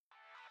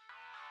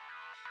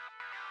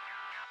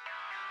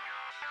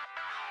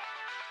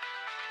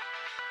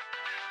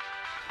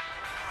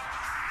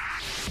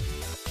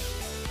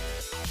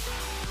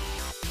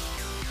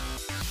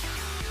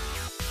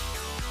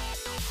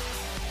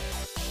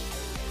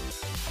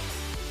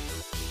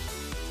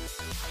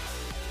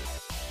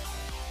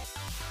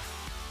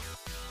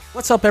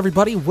What's up,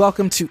 everybody?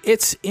 Welcome to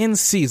It's In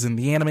Season,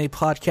 the anime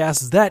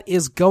podcast that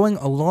is going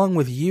along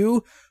with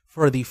you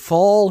for the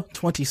fall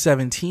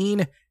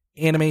 2017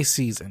 anime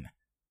season.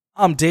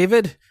 I'm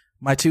David.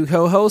 My two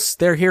co-hosts,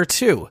 they're here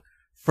too.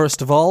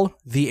 First of all,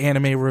 the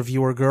anime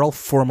reviewer girl,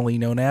 formerly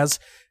known as,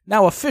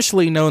 now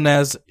officially known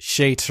as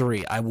Shay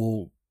Tari. I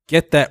will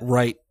get that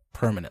right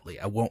permanently.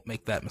 I won't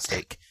make that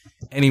mistake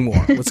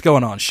anymore. What's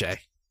going on, Shay?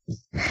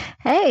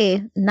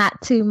 Hey,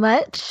 not too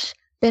much.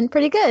 Been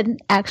pretty good,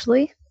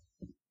 actually.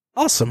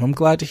 Awesome. I'm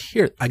glad to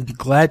hear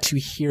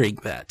hearing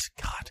that.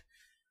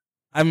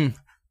 God.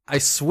 I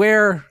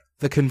swear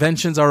the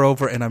conventions are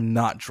over and I'm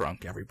not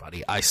drunk,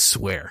 everybody. I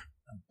swear.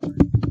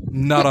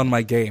 Not on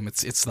my game.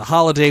 It's the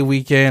holiday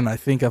weekend. I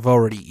think I've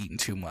already eaten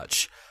too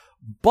much.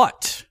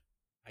 But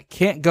I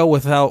can't go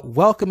without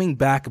welcoming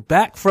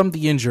back from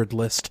the injured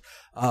list,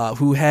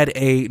 who had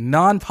a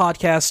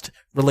non-podcast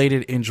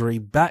related injury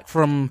back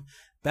from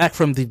the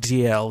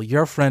DL,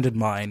 your friend and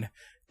mine,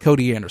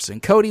 Cody Anderson.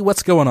 Cody,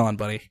 what's going on,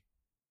 buddy?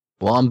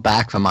 Well, I'm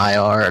back from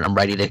IR and I'm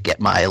ready to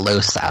get my low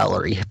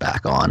salary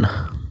back on.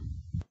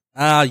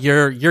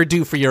 You're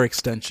due for your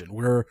extension.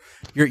 You're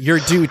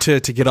due to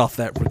get off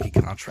that rookie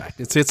contract.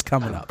 It's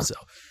coming up, so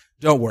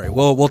don't worry.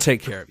 We'll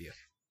take care of you.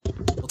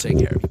 We'll take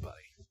care of you,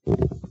 buddy.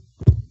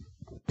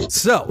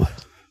 So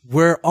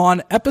we're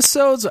on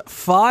episodes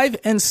 5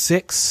 and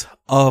 6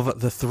 of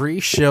the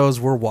 3 shows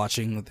we're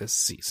watching this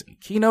season: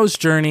 Kino's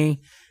Journey,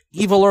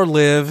 Evil or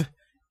Live,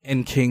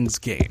 and King's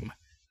Game.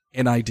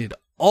 And I did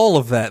all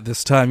of that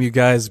this time, you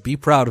guys. Be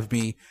proud of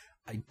me.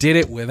 I did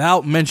it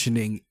without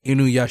mentioning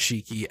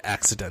Inuyashiki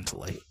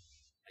accidentally.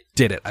 I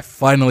did it. I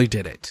finally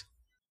did it.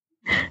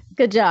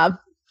 Good job.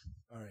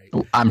 All right.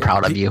 I'm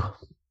proud of you.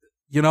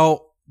 You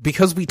know,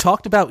 because we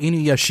talked about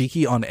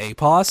Inuyashiki on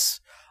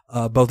APOS,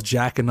 both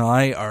Jack and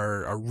I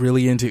are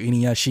really into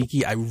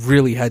Inuyashiki. I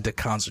really had to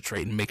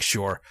concentrate and make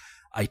sure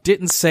I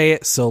didn't say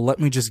it, so let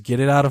me just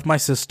get it out of my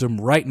system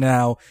right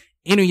now.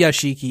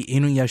 Inuyashiki,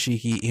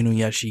 Inuyashiki,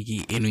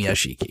 Inuyashiki,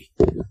 Inuyashiki.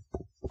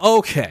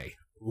 Okay,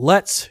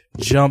 let's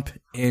jump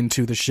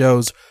into the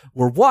shows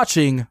we're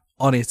watching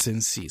on It's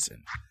In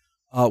Season.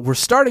 We're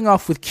starting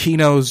off with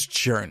Kino's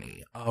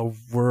Journey.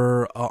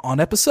 We're on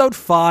episode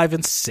 5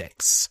 and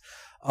 6.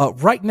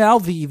 Right now,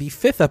 the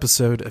 5th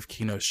episode of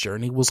Kino's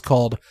Journey was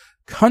called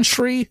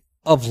Country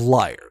of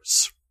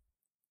Liars.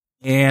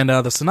 And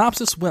the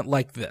synopsis went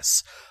like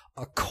this.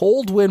 A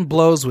cold wind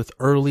blows with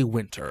early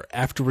winter.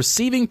 After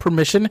receiving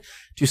permission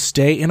to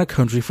stay in a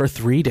country for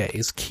 3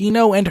 days,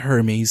 Kino and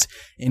Hermes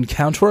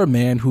encounter a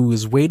man who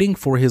is waiting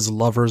for his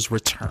lover's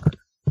return.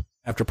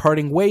 After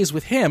parting ways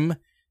with him,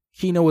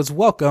 Kino is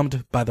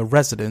welcomed by the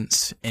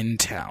residents in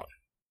town.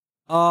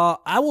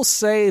 I will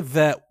say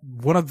that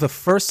one of the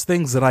first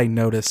things that I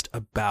noticed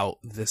about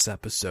this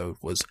episode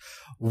was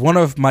one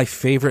of my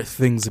favorite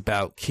things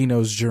about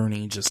Kino's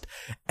Journey just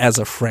as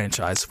a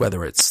franchise,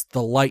 whether it's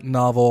the light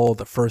novel,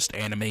 the first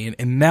anime,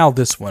 and now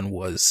this one,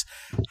 was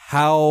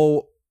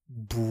how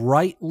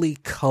brightly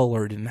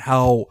colored and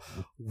how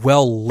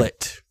well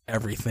lit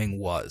everything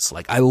was.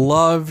 Like, I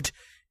loved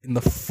in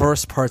the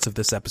first parts of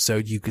this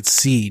episode, you could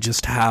see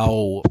just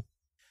how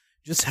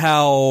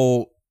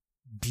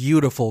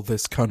beautiful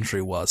this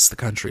country was, the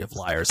country of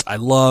liars. I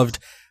loved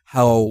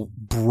how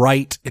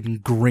bright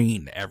and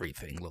green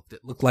everything looked.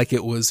 It looked like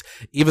it was,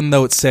 even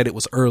though it said it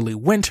was early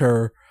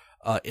winter,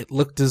 it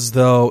looked as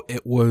though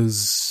it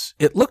was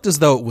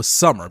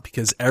summer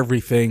because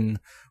everything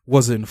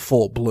was in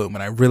full bloom,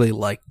 and I really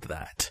liked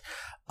that.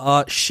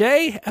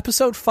 Shay,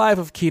 episode 5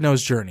 of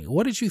Kino's Journey,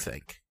 what did you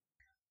think?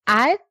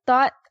 I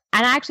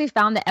actually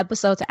found the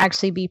episode to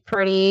actually be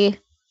pretty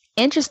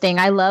interesting.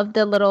 I loved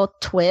the little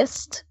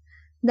twist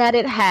that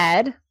it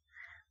had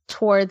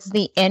towards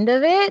the end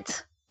of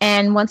it.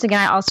 And once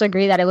again, I also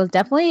agree that it was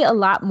definitely a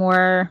lot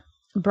more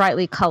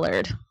brightly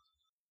colored.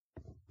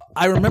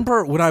 I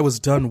remember when I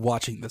was done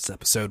watching this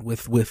episode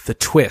with the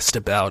twist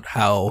about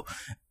how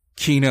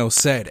Kino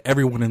said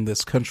everyone in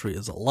this country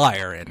is a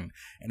liar, and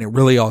it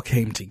really all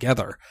came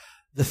together.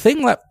 The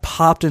thing that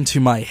popped into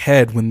my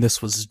head when this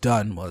was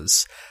done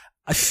was,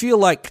 I feel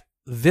like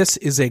this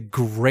is a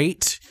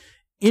great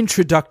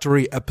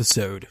introductory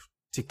episode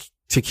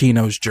to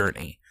Kino's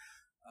Journey.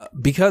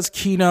 Because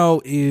Kino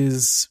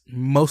is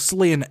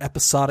mostly an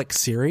episodic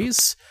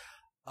series,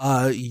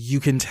 you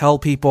can tell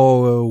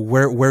people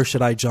where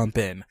should I jump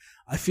in.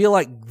 I feel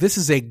like this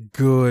is a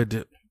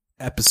good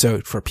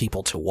episode for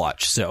people to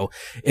watch. So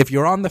if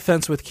you're on the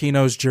fence with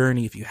Kino's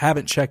Journey, if you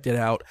haven't checked it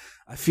out,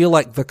 I feel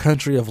like the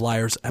Country of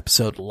Liars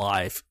episode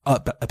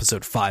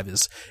 5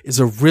 is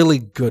a really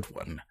good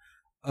one.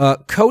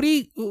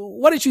 Cody,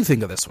 what did you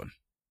think of this one?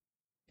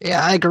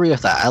 Yeah, I agree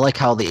with that. I like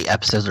how the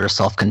episodes are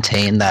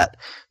self-contained, that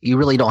you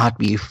really don't have to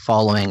be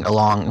following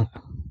along,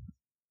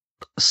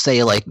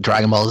 say, like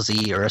Dragon Ball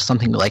Z or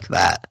something like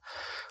that,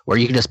 where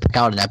you can just pick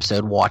out an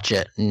episode, watch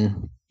it,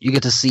 and you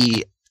get to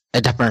see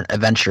a different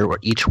adventure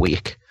each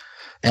week.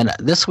 And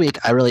this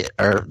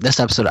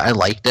episode, I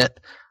liked it.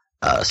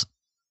 I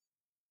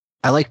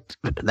liked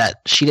that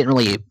she didn't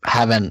really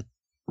have an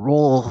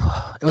role.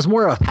 It was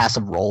more of a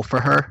passive role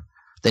for her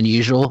than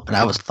usual, and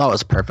thought it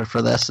was perfect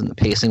for this, and the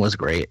pacing was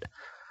great.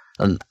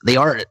 And the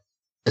art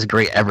is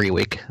great every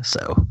week,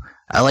 so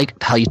I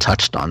liked how you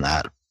touched on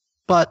that.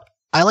 But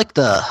I like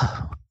the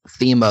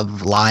theme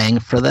of lying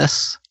for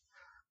this,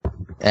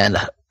 and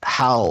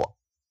how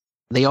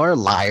they are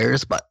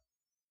liars, but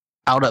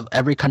out of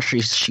every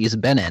country she's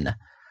been in,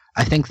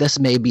 I think this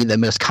may be the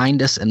most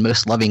kindest and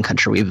most loving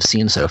country we've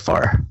seen so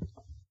far.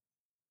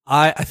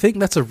 I think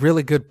that's a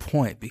really good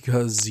point,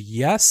 because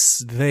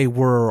yes, they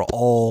were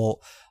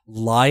all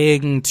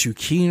lying to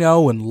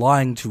Kino and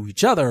lying to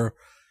each other.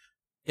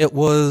 It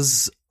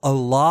was a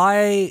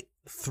lie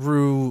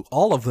through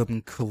all of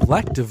them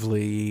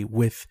collectively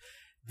with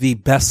the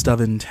best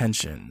of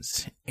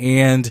intentions.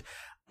 And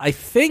I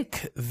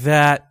think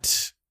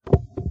that,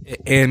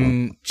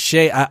 and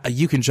Shay,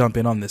 you can jump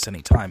in on this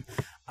anytime.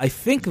 I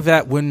think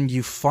that when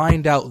you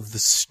find out the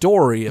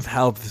story of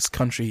how this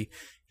country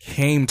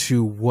came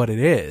to what it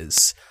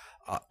is,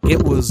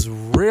 it was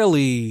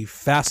really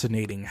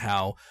fascinating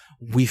how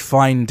we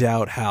find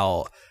out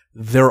how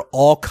they're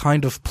all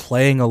kind of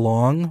playing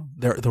along.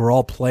 They're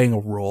all playing a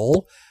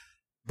role,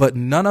 but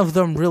none of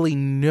them really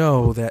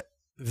know that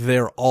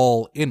they're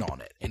all in on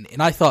it.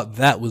 And I thought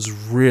that was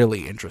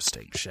really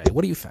interesting. Shay,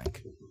 what do you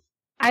think?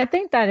 I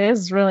think that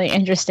is really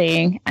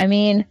interesting. I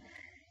mean,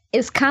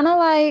 it's kind of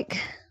like,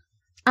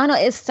 I don't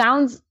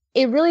know,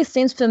 it really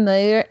seems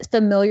familiar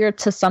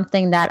to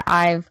something that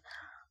I've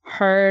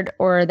heard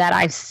or that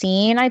I've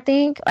seen, I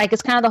think. Like,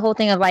 it's kind of the whole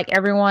thing of like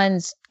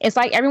everyone's in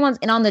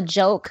on the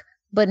joke,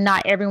 but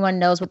not everyone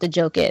knows what the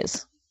joke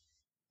is,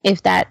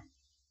 if that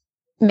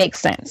makes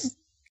sense.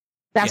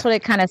 That's what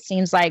it kind of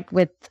seems like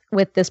with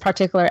this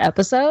particular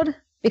episode,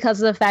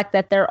 because of the fact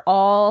that they're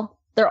all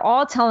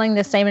telling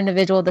the same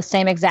individual the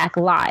same exact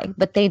lie,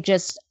 but they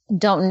just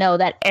don't know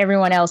that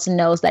everyone else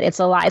knows that it's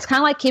a lie. It's kind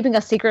of like keeping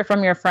a secret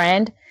from your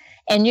friend,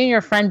 and you and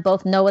your friend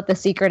both know what the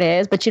secret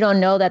is, but you don't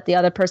know that the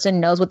other person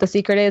knows what the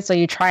secret is. So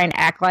you try and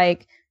act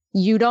like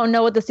you don't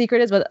know what the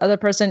secret is, but the other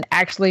person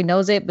actually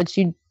knows it, but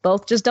you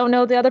both just don't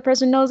know the other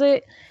person knows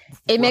it.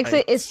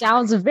 It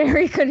sounds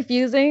very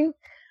confusing.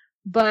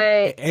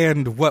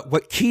 And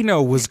what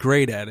Kino was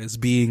great at is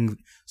being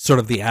sort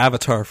of the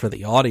avatar for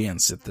the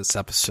audience at this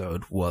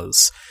episode,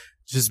 was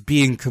just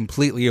being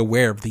completely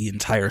aware of the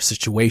entire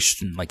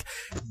situation, like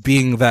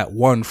being that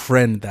one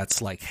friend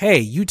that's like, hey,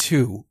 you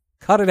two,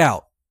 cut it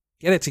out,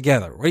 get it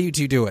together, what are you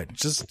two doing?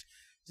 Just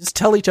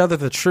tell each other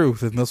the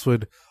truth, and this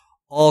would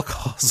all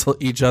cause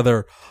each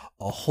other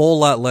a whole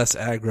lot less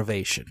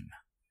aggravation.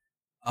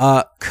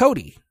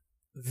 Cody,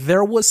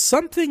 there was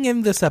something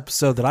in this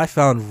episode that I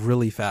found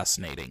really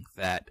fascinating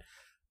that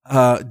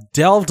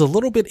delved a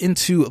little bit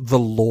into the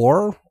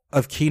lore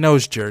of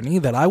Kino's journey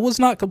that I was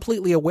not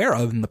completely aware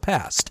of in the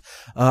past.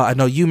 I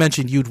know you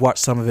mentioned you'd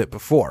watched some of it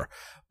before,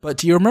 but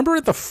do you remember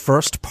the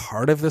first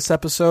part of this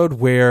episode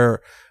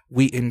where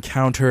we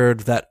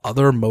encountered that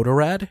other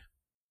Motorrad?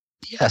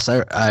 Yes,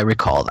 I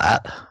recall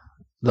that.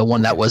 The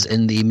one that was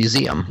in the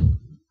museum.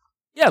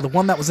 Yeah, the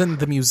one that was in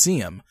the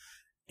museum.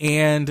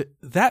 And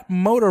that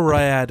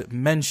Motorrad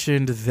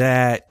mentioned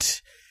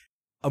that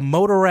a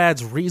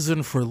Motorrad's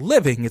reason for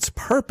living, its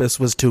purpose,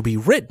 was to be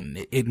written.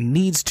 It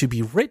needs to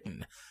be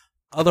written.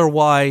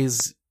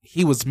 Otherwise,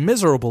 he was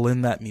miserable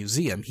in that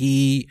museum.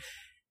 He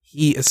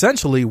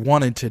essentially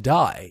wanted to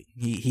die.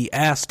 He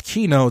asked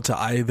Kino to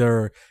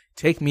either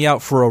take me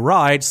out for a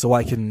ride so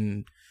I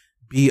can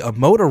be a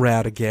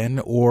Motorrad again,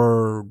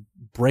 or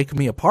break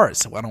me apart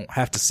so I don't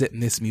have to sit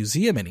in this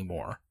museum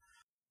anymore.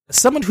 As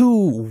someone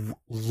who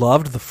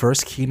loved the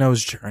first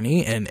Kino's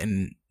journey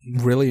and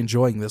really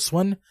enjoying this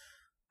one,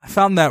 I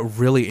found that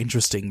really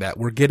interesting that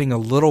we're getting a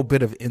little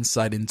bit of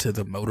insight into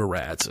the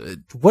Motorrads.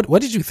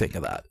 What did you think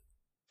of that?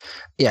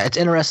 Yeah, it's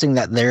interesting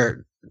that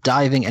they're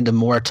diving into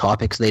more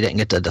topics they didn't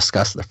get to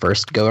discuss the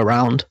first go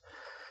around.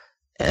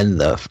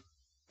 And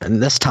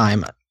this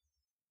time,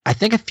 I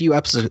think a few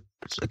episodes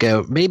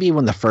ago, maybe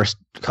even the first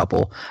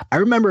couple, I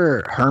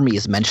remember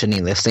Hermes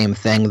mentioning the same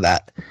thing,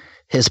 that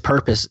his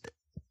purpose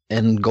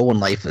and goal in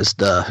life is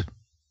to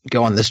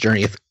go on this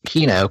journey with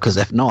Kino, because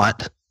if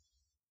not,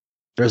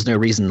 there's no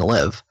reason to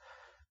live.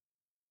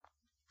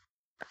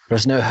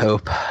 There's no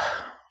hope.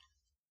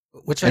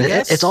 Which I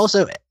guess it's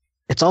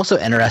also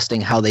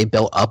interesting how they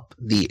built up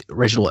the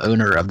original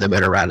owner of the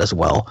Motorrad as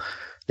well.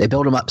 They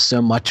built him up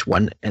so much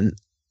when, in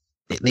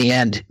the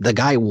end, the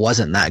guy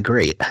wasn't that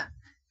great,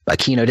 but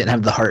Kino didn't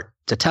have the heart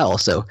to tell.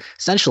 So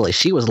essentially,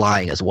 she was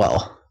lying as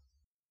well.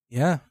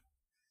 Yeah,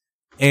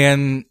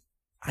 and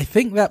I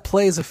think that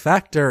plays a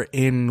factor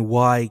in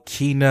why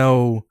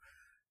Kino,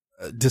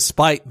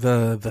 despite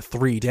the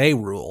 3-day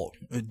rule,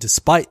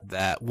 despite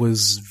that,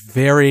 was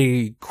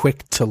very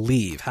quick to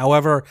leave.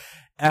 However,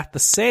 at the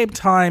same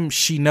time,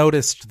 she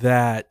noticed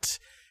that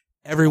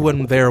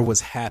everyone there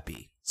was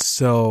happy.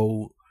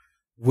 So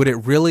would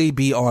it really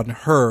be on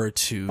her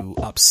to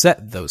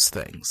upset those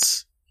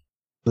things?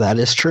 That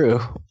is true.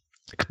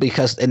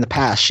 Because in the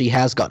past, she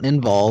has gotten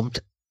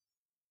involved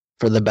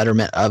for the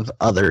betterment of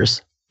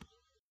others.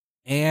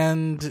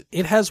 And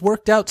it has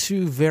worked out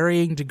to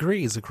varying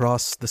degrees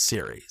across the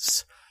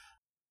series.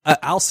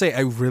 I'll say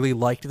I really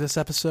liked this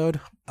episode.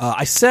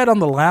 I said on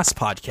the last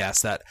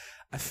podcast that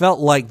I felt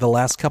like the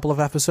last couple of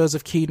episodes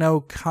of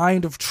Kino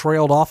kind of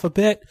trailed off a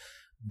bit,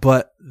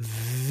 but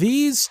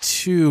these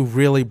two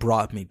really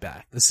brought me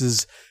back. This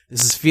is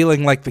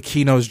feeling like the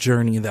Kino's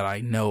journey that I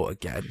know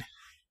again.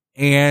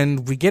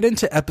 And we get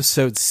into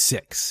episode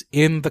 6,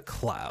 In the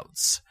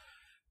Clouds.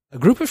 A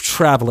group of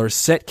travelers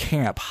set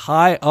camp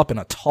high up in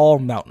a tall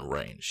mountain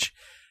range.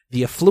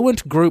 The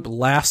affluent group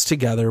laughs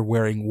together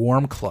wearing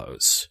warm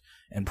clothes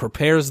and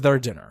prepares their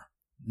dinner.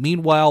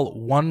 Meanwhile,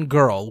 one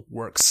girl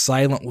works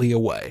silently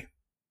away.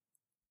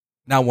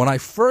 Now, when I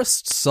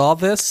first saw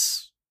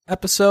this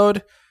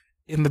episode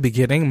in the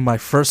beginning, my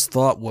first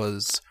thought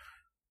was,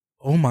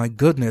 oh my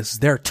goodness,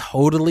 they're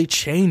totally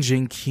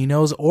changing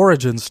Kino's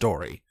origin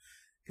story.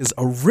 Because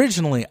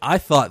originally I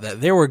thought that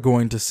they were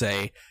going to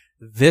say,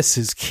 this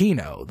is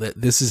Kino,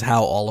 that this is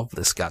how all of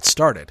this got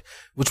started,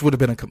 which would have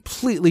been a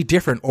completely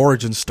different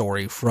origin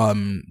story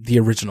from the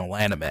original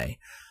anime.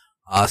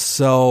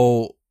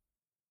 So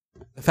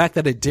the fact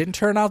that it didn't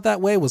turn out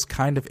that way was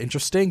kind of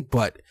interesting,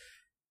 but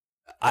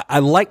I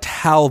liked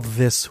how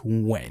this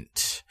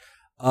went.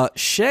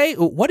 Shay,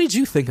 what did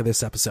you think of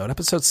this episode?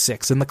 Episode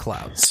 6, In the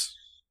Clouds.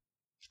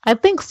 I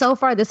think so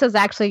far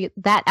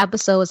that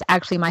episode was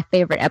actually my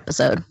favorite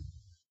episode.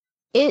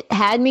 It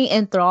had me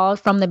enthralled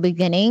from the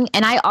beginning,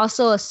 and I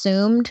also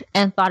assumed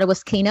and thought it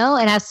was Kino.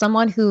 And as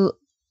someone who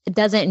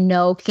doesn't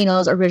know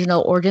Kino's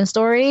original origin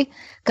story,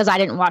 because I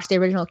didn't watch the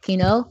original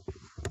Kino,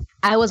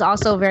 I was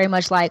also very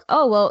much like,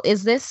 oh, well,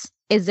 is this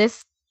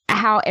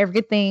how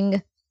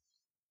everything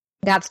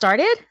got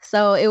started?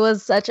 So it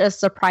was such a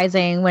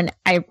surprising when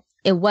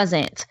it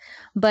wasn't.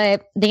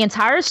 But the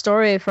entire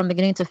story from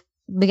beginning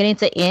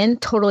to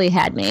end totally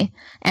had me.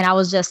 And I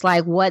was just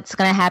like, what's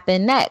going to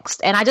happen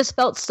next? And I just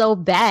felt so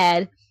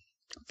bad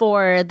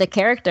for the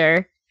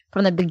character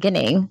from the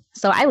beginning.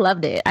 So I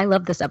loved it. I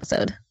loved this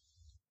episode.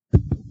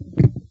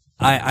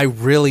 I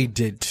really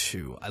did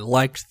too. I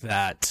liked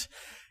that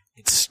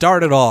it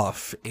started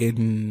off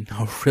in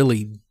a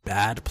really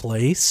bad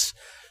place,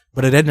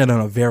 but it ended in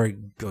a very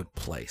good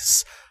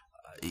place.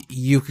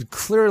 You could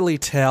clearly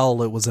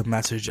tell it was a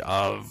message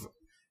of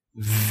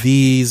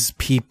these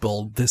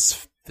people,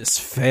 this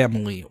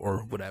family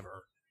or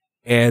whatever,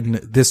 and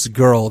this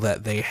girl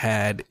that they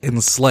had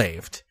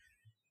enslaved.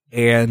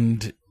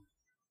 And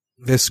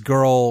this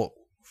girl,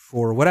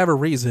 for whatever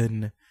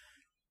reason,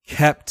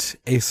 kept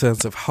a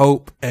sense of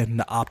hope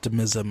and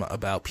optimism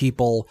about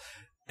people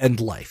and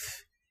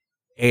life.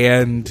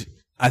 And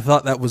I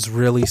thought that was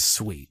really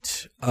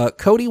sweet.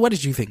 Cody, what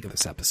did you think of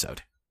this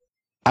episode?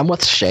 I'm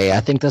with Shay. I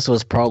think this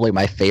was probably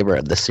my favorite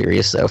of the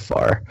series so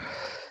far.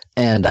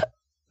 And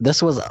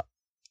this was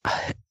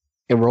a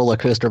roller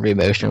coaster of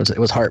emotions. It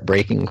was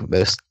heartbreaking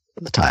most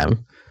of the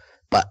time.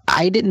 But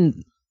I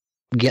didn't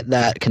get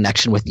that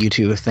connection with you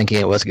two thinking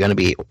it was going to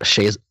be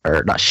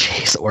not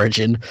Shay's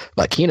origin,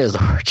 but Kino's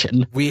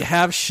origin. We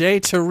have Shay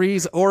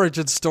Tari's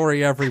origin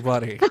story,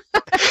 everybody.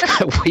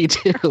 We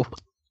do.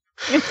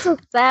 It's a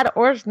sad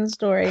origin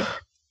story.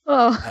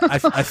 Oh.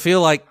 I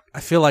feel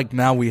like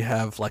now we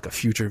have like a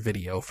future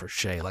video for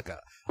Shay, like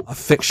a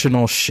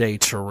fictional Shay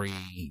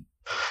Tari.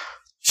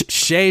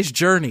 Shay's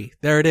journey.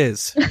 There it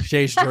is.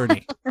 Shay's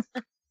journey.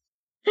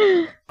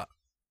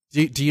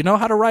 Do you know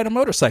how to ride a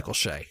motorcycle,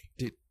 Shay?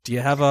 Do you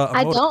have a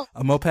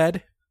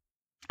moped?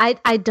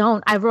 I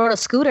don't. I rode a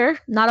scooter,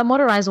 not a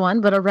motorized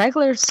one, but a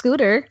regular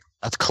scooter.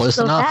 That's close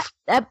enough.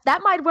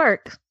 That might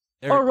work.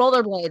 Or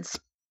rollerblades.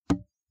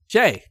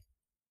 Shay,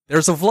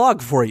 there's a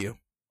vlog for you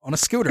on a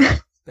scooter.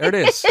 There it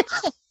is.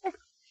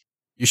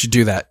 You should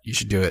do that. You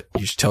should do it.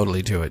 You should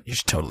totally do it. You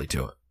should totally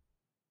do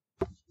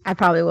it. I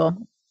probably will.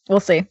 We'll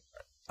see.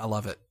 I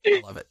love it.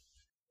 I love it.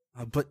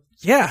 But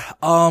yeah,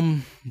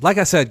 like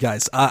I said,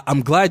 guys,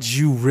 I'm glad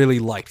you really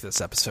liked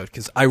this episode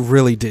because I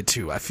really did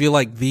too. I feel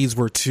like these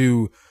were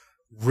two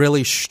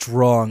really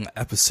strong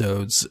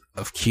episodes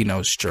of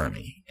Kino's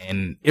journey,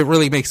 and it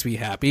really makes me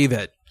happy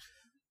that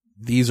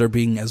these are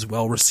being as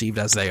well received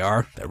as they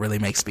are. That really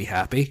makes me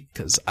happy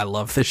because I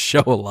love this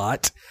show a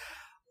lot.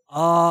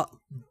 I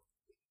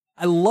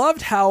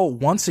loved how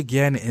once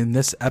again in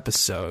this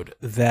episode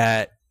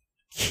that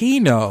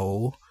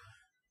Kino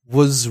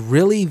was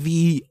really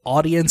the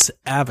audience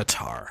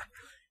avatar.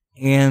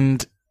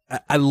 And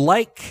I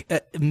like,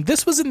 and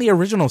this was in the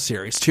original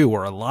series too,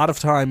 where a lot of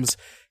times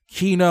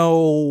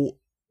Kino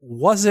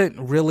wasn't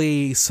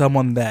really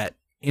someone that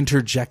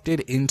interjected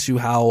into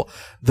how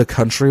the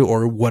country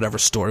or whatever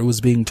story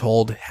was being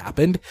told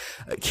happened.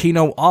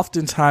 Kino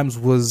oftentimes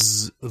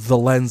was the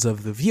lens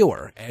of the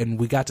viewer, and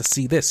we got to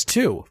see this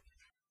too.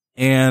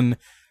 And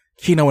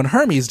Kino and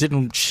Hermes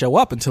didn't show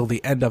up until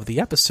the end of the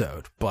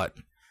episode, but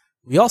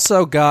we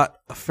also got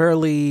a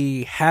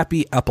fairly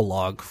happy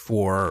epilogue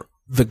for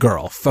the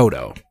girl,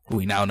 Photo, who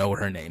we now know what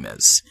her name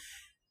is.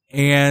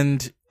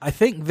 And I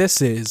think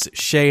this is,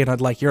 Shay, and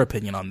I'd like your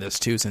opinion on this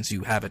too, since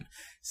you haven't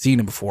seen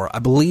him before. I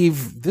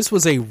believe this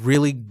was a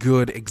really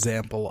good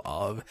example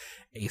of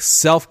a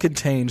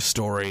self-contained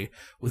story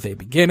with a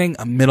beginning,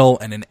 a middle,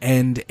 and an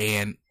end,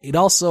 and it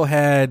also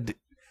had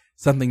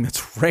something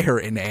that's rare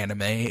in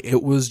anime.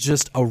 It was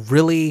just a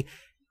really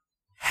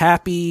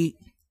happy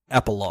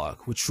epilogue,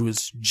 which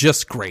was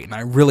just great, and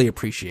I really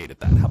appreciated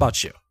that. How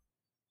about you?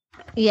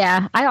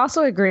 Yeah, I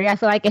also agree. I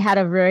feel like it had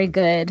a very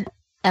good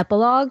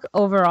epilogue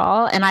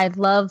overall, and I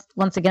loved,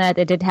 once again, that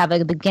it did have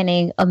a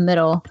beginning, a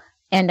middle,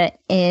 and an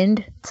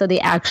end to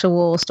the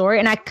actual story.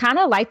 And I kind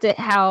of liked it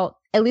how,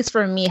 at least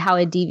for me, how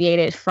it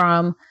deviated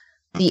from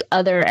the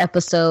other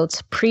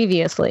episodes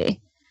previously.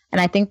 And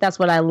I think that's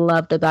what I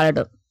loved about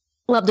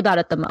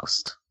it the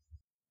most.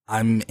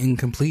 I'm in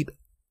complete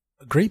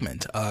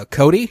agreement.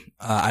 Cody,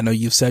 I know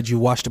you've said you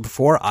watched it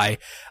before. I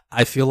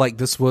feel like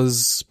this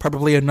was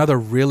probably another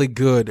really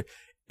good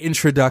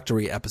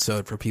introductory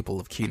episode for people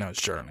of Kino's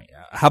journey.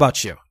 How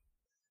about you?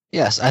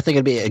 Yes, I think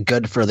it'd be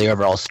good for the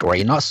overall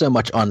story. Not so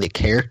much on the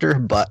character,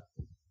 but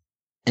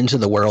into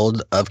the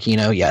world of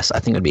Kino. Yes, I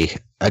think it'd be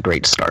a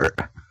great start.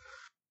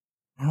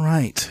 All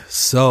right.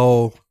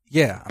 So,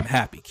 yeah, I'm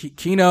happy.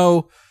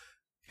 Kino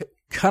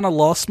kind of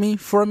lost me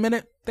for a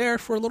minute there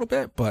for a little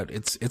bit, but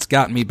it's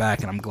gotten me back,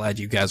 and I'm glad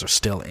you guys are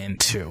still in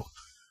too.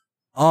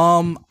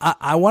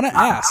 I want to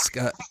ask,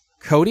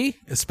 Cody,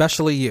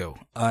 especially you,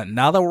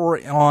 now that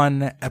we're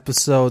on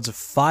episodes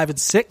 5 and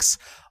 6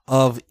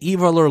 of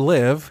Evil or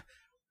Live,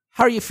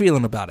 how are you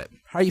feeling about it?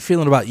 How are you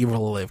feeling about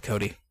Evil or Live,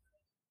 Cody?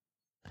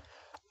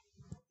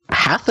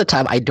 Half the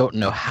time, I don't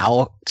know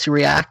how to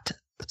react.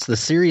 The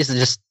series is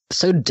just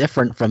so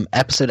different from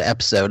episode to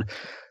episode.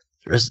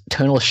 There's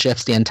tonal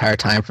shifts the entire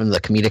time, from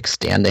the comedic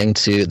standing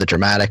to the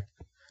dramatic.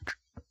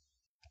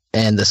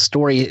 And the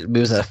story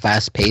moves at a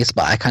fast pace,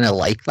 but I kind of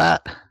like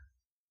that.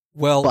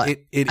 Well, but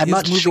I'm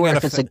not sure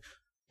if it's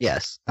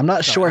I'm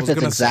not sure if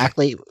it's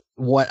exactly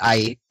what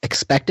I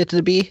expect it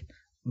to be,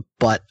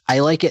 but I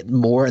like it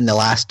more in the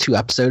last 2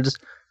 episodes,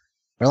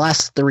 or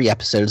last 3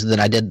 episodes, than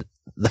I did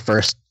the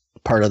first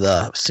part of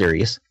the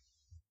series.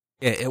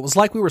 It was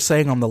like we were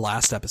saying on the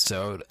last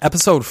episode.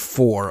 Episode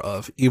 4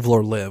 of Evil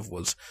or Live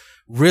was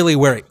really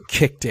where it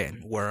kicked in,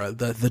 where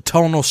the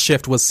tonal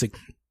shift was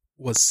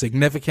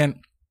significant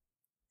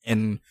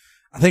and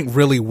I think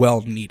really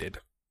well needed.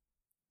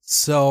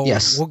 So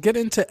yes. We'll get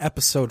into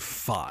episode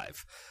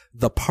 5,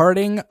 their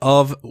parting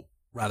of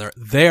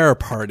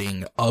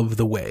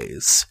the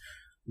ways.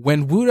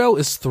 When Wudo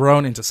is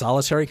thrown into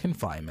solitary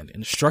confinement,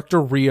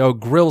 Instructor Ryo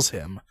grills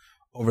him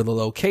over the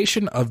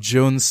location of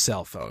Jun's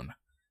cell phone,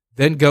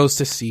 then goes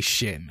to see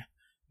Shin.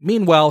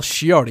 Meanwhile,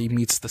 Shiori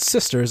meets the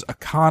sisters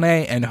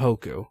Akane and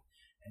Hoku,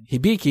 and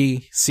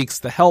Hibiki seeks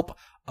the help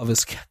of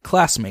his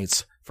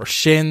classmates for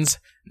Shin's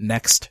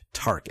next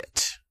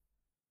target.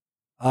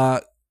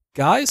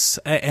 Guys,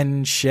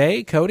 and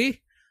Shay,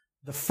 Cody,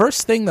 the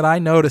first thing that I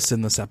noticed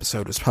in this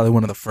episode was probably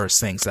one of the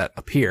first things that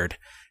appeared.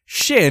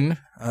 Shin,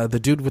 the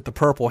dude with the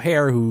purple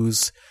hair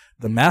who's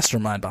the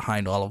mastermind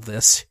behind all of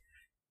this,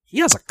 he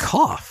has a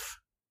cough.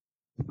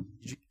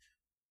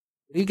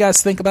 What do you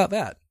guys think about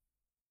that?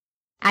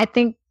 I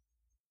think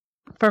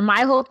for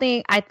my whole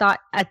thing,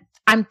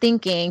 I'm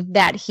thinking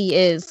that he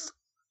is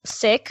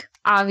sick,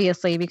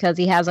 obviously, because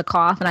he has a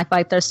cough, and I feel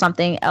like there's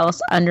something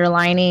else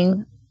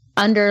underlying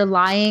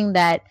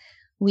that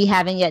we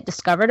haven't yet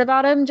discovered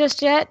about him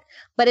just yet.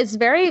 But it's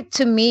very,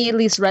 to me at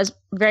least,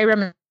 very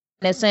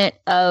reminiscent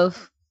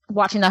of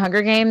watching the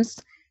Hunger Games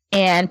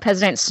and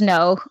President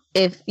Snow.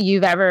 If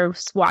you've ever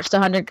watched the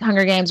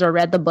Hunger Games or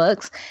read the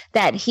books,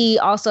 that he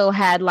also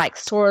had like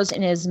sores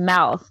in his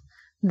mouth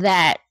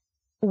that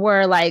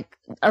were like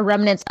a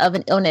remnants of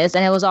an illness.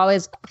 And it was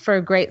always for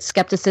great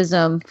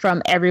skepticism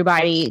from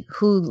everybody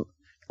who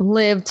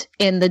lived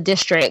in the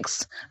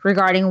districts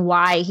regarding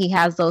why he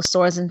has those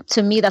sores. And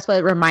to me, that's what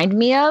it reminded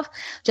me of,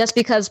 just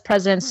because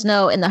President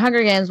Snow in the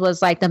Hunger Games was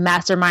like the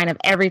mastermind of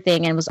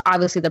everything and was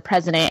obviously the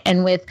president.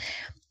 And with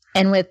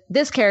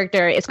this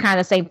character, it's kind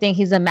of the same thing.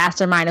 He's a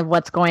mastermind of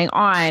what's going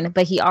on,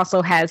 but he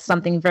also has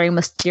something very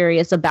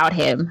mysterious about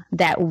him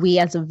that we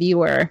as a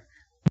viewer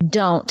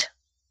don't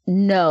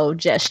know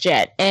just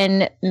yet.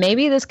 And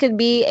maybe this could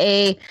be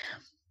a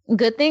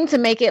good thing to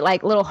make it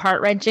like a little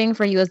heart-wrenching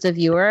for you as a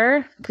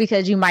viewer,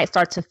 because you might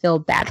start to feel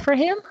bad for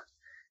him.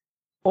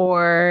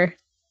 Or,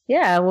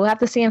 yeah, we'll have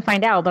to see and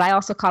find out. But I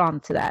also caught on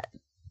to that.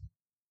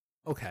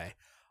 Okay.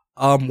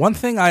 One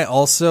thing I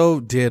also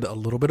did a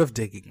little bit of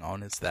digging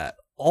on is that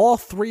all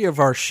 3 of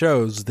our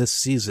shows this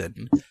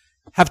season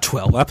have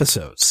 12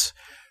 episodes.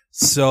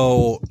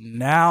 So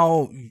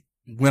now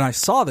when I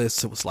saw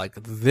this, it was like,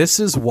 this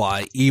is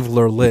why Evil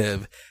or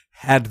Live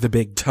had the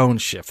big tone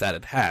shift that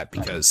it had,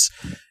 because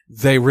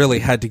they really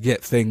had to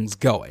get things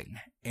going.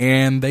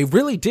 And they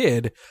really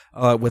did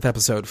with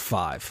episode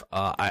 5.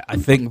 I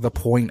think the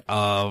point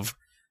of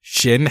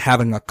Shin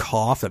having a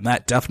cough and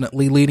that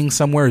definitely leading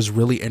somewhere is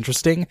really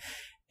interesting.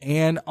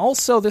 And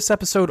also this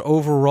episode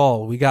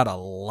overall, we got a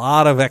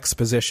lot of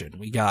exposition.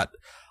 We got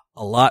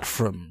a lot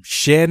from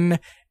Shin,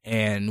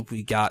 and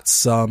we got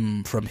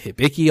some from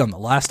Hibiki on the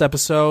last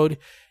episode,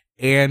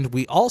 and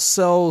we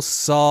also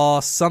saw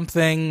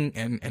something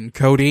and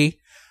Cody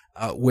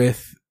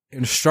with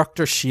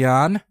Instructor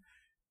Xian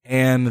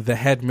and the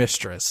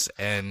headmistress.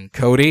 And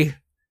Cody,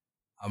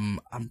 I'm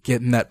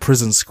getting that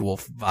prison school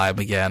vibe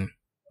again.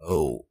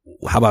 Oh,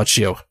 how about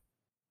you?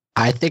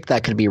 I think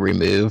that could be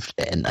removed,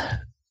 and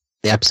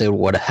the episode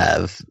would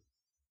have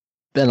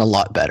been a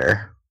lot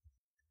better.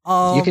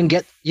 You can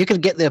get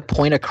the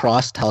point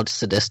across how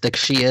sadistic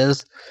she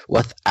is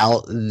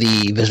without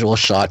the visual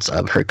shots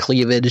of her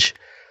cleavage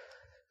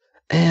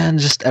and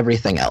just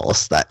everything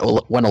else that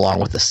went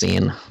along with the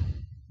scene.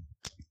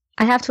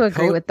 I have to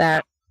agree with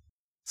that.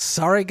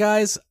 Sorry,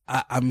 guys.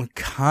 I'm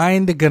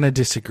kind of going to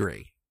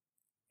disagree.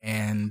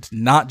 And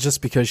not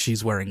just because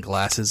she's wearing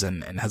glasses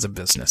and has a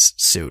business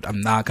suit.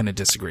 I'm not going to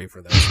disagree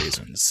for those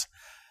reasons.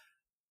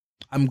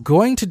 I'm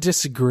going to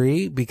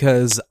disagree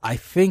because I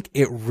think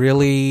it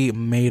really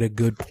made a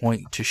good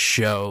point to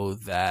show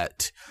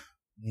that,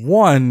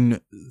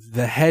 one,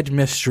 the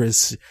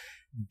headmistress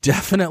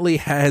definitely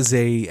has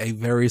a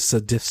very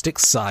sadistic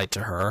side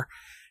to her.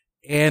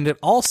 And it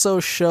also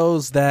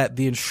shows that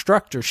the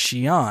instructor,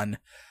 Xian,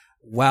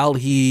 while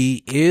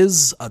he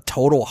is a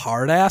total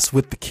hard ass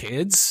with the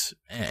kids,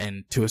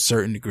 and to a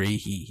certain degree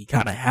he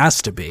kind of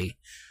has to be,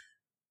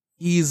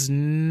 he's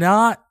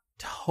not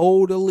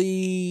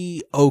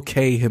totally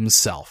okay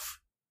himself.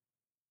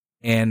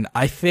 And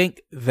I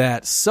think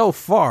that so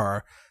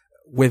far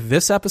with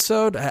this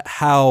episode,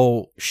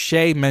 how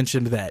Shay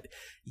mentioned that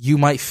you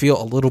might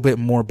feel a little bit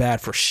more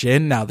bad for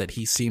Shin now that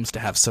he seems to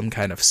have some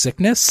kind of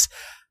sickness,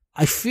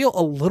 I feel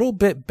a little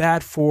bit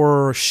bad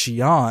for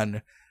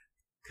Xian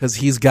because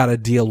he's got to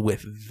deal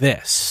with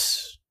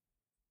this.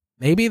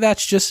 Maybe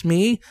that's just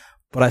me,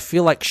 but I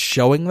feel like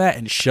showing that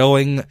and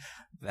showing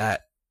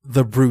that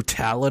the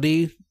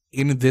brutality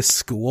in this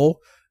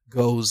school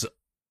goes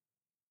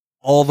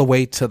all the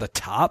way to the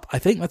top, I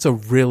think that's a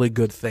really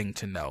good thing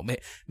to know.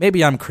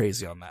 Maybe I'm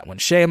crazy on that one.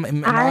 Shay,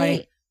 am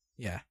I?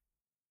 Yeah.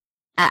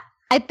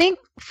 I think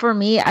for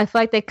me, I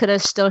feel like they could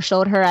have still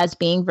showed her as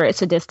being very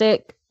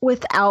sadistic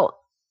without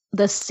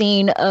the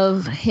scene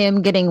of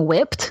him getting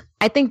whipped.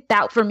 I think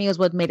that for me is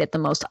what made it the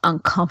most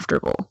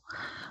uncomfortable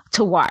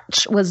to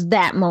watch, was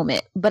that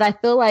moment. But I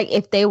feel like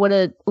if they would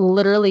have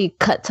literally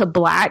cut to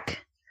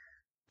black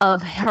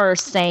of her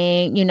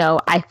saying, you know,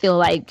 I feel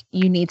like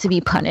you need to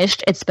be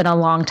punished. It's been a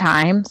long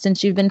time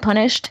since you've been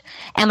punished.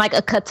 And like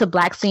a cut to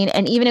black scene.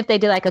 And even if they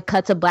did like a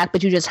cut to black,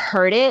 but you just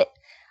heard it,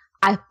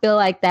 I feel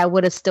like that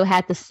would have still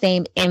had the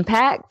same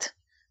impact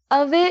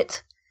of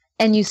it.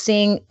 And you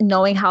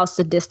knowing how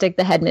sadistic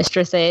the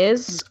headmistress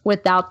is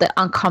without the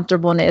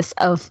uncomfortableness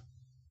of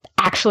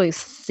actually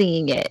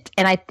seeing it.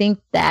 And I think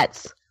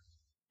that's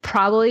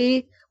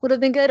probably would have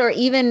been good. Or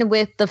even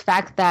with the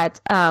fact that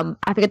I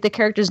forget the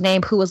character's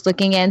name who was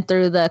looking in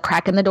through the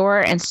crack in the door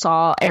and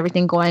saw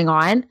everything going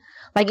on.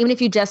 Like even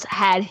if you just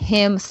had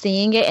him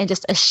seeing it and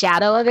just a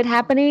shadow of it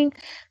happening,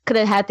 could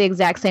have had the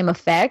exact same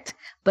effect.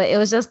 But it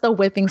was just the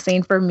whipping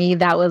scene for me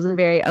that was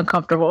very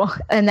uncomfortable.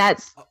 And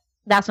that's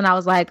when I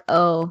was like,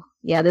 oh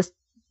yeah, this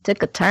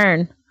took a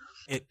turn.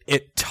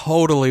 It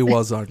totally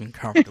was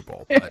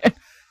uncomfortable, but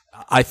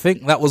I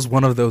think that was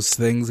one of those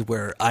things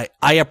where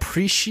I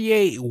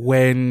appreciate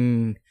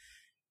when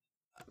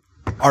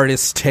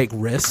artists take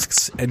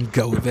risks and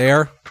go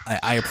there.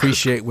 I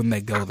appreciate when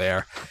they go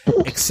there,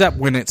 except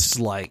when it's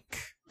like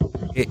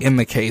in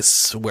the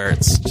case where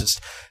it's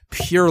just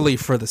purely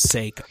for the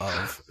sake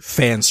of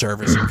fan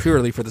service and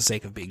purely for the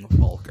sake of being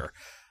vulgar.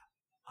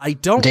 I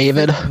don't.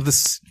 David?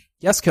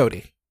 Yes,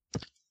 Cody.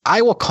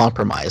 I will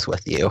compromise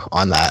with you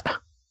on that.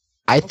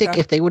 I think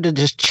if they would have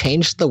just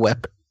changed the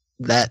whip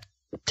that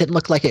didn't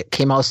look like it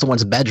came out of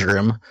someone's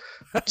bedroom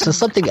to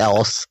something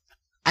else,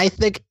 I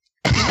think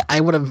I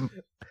would have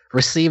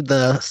received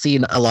the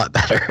scene a lot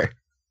better.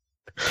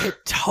 It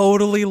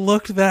totally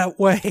looked that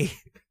way.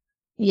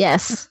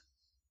 Yes.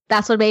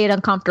 That's what made it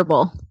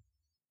uncomfortable.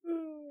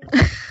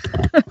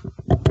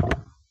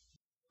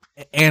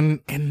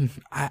 and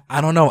I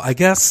don't know, I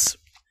guess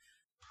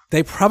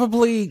they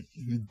probably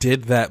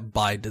did that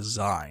by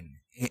design.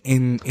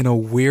 In a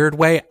weird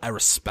way, I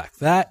respect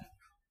that,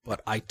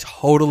 but I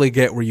totally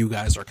get where you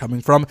guys are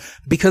coming from,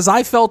 because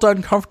I felt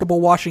uncomfortable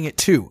watching it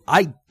too.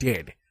 I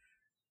did.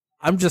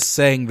 I'm just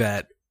saying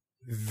that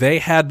they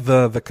had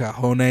the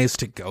cojones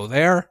to go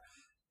there,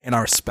 and I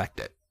respect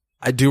it.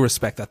 I do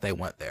respect that they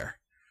went there.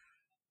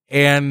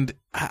 And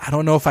I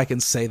don't know if I can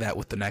say that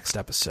with the next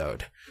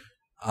episode.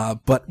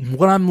 But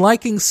what I'm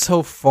liking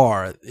so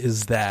far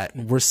is that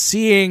we're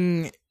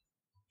seeing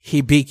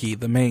Hibiki,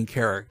 the main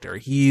character.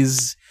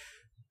 He's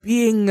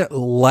being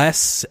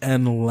less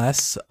and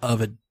less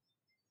of a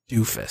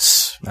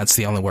doofus. That's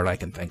the only word I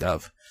can think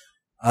of.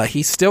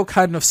 He's still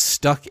kind of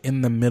stuck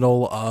in the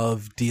middle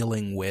of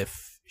dealing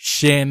with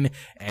Shin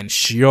and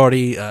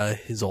Shiori,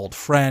 his old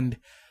friend,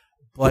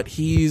 but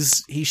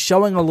he's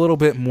showing a little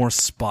bit more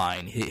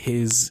spine.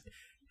 His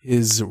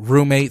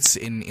roommates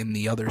in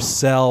the other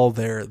cell,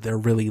 they're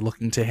really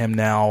looking to him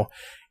now,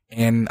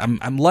 And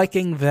I'm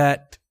liking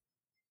that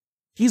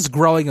he's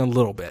growing a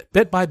little bit.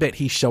 Bit by bit,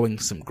 he's showing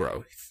some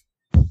growth.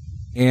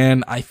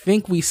 And I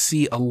think we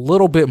see a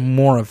little bit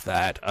more of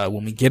that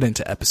when we get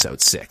into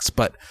episode 6.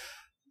 But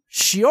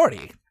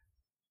Shiori,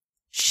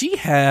 she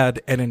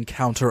had an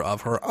encounter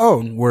of her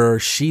own where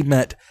she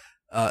met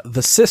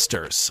the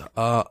sisters,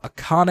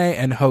 Akane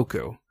and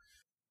Hoku.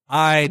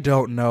 I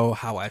don't know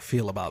how I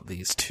feel about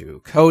these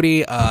two.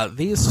 Cody,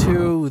 these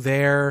two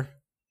there,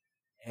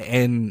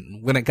 and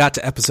when it got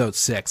to episode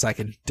 6, I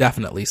can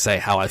definitely say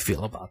how I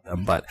feel about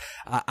them, but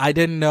I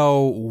didn't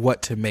know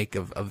what to make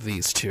of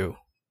these two.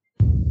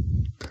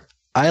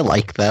 I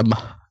like them.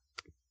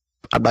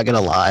 I'm not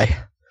gonna lie.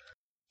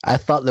 I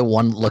thought the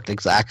one looked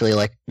exactly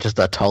like just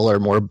a taller,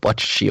 more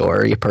butch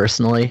Shiori,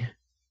 personally.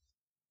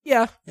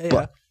 Yeah.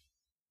 But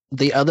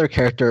the other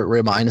character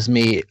reminds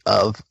me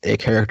of a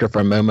character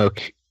from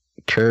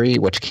Momokuri,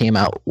 which came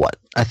out,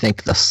 I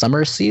think the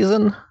summer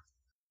season?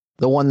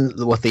 The one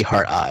with the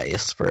heart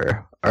eyes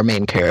for our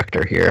main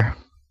character here.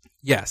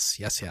 Yes.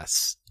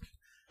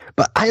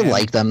 But I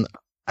like them.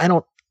 I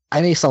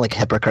may sound like a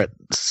hypocrite,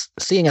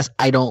 seeing as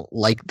I don't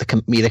like the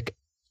comedic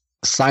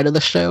side of the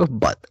show,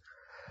 but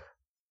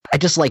I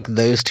just like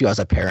those two as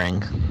a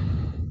pairing.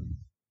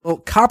 Well,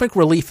 comic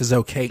relief is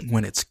okay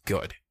when it's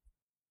good.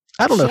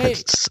 I don't know if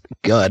it's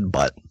good,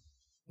 but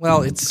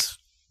well, it's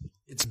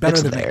better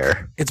it's than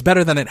there. It's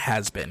better than it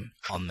has been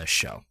on this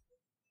show.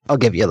 I'll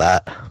give you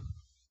that.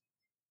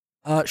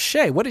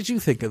 Shay, what did you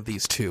think of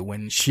these two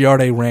when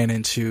Shiori ran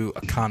into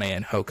Akane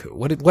and Hoku?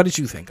 What did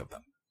you think of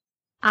them?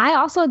 I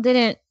also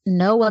didn't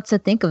know what to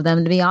think of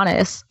them, to be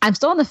honest. I'm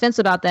still on the fence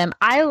about them.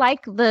 I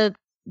like the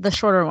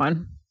shorter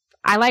one.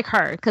 I like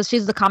her because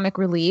she's the comic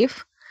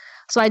relief.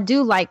 So I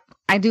do like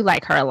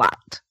her a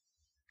lot.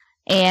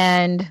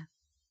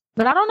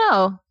 But I don't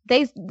know.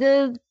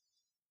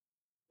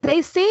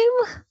 They seem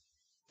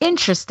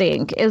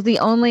interesting is the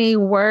only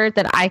word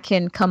that I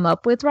can come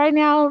up with right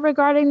now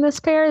regarding this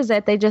pair, is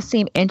that they just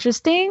seem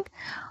interesting.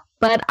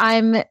 But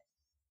I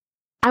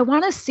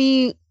want to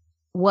see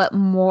what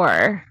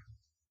more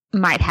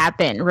might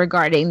happen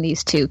regarding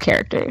these two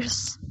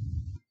characters.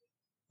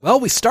 Well,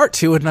 we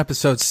start in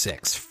episode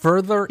 6,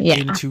 Further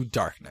into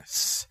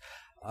Darkness.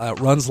 It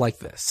runs like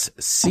this.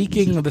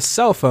 Seeking the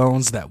cell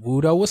phones that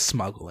Wudo was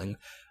smuggling,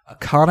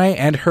 Akane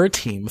and her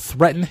team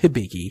threaten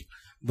Hibiki,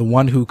 the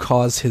one who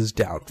caused his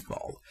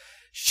downfall.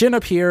 Shin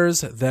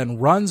appears, then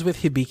runs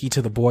with Hibiki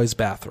to the boys'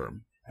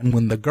 bathroom. And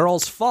when the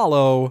girls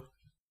follow...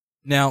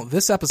 Now,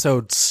 this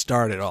episode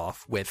started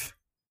off with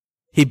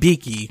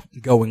Hibiki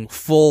going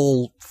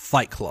full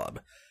Fight Club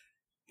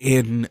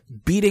in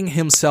beating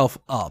himself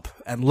up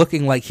and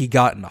looking like he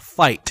got in a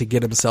fight to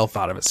get himself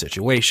out of a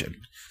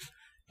situation.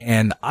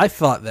 And I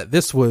thought that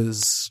this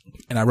was,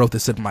 and I wrote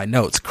this in my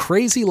notes,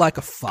 crazy like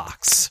a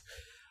fox.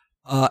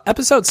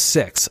 Episode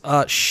 6,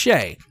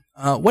 Shay,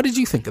 what did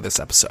you think of this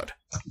episode?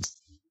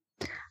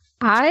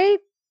 I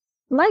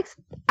kind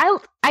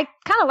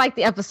of like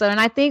the episode, and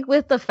I think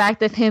with the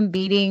fact of him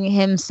beating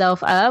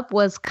himself up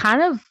was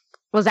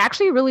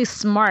actually really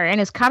smart,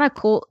 and it's kind of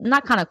cool.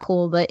 Not kind of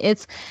cool, but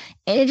it's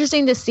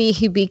interesting to see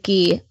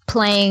Hibiki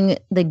playing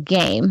the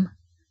game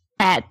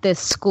at this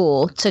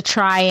school to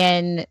try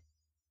and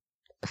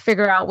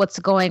figure out what's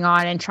going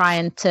on and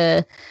trying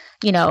to,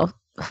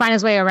 find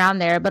his way around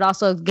there, but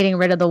also getting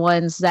rid of the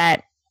ones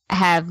that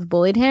have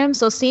bullied him.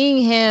 So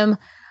seeing him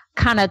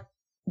kind of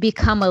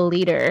become a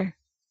leader,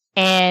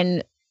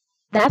 and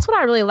that's what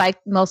I really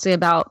liked mostly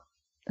about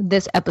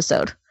this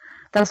episode.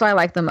 That's what I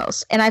like the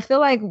most. And I feel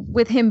like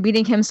with him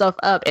beating himself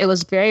up, it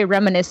was very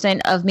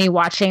reminiscent of me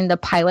watching the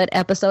pilot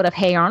episode of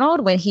Hey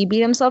Arnold when he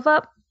beat himself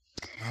up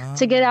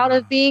to get out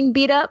of being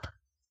beat up.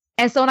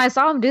 And so when I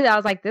saw him do that, I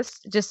was like,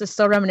 this just is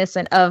so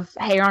reminiscent of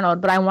Hey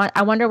Arnold. But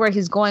I wonder where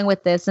he's going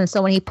with this. And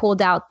so when he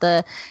pulled out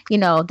the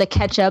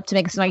ketchup to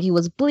make it seem like he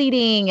was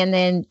bleeding and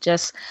then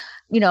just,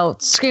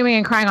 screaming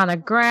and crying on the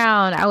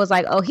ground, I was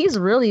like, oh, he's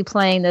really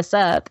playing this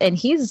up and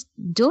he's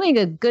doing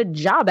a good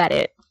job at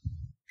it.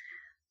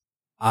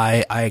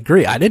 I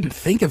agree. I didn't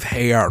think of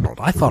Hey Arnold.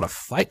 I thought of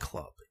Fight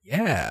Club.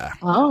 Yeah.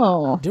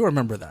 Oh. I do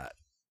remember that.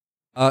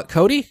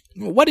 Cody,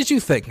 what did you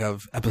think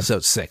of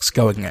episode 6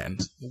 going in?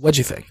 What'd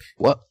you think?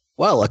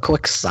 Well, a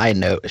quick side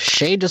note.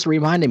 Shay just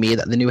reminded me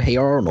that the new Hey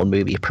Arnold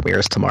movie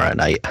premieres tomorrow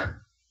night.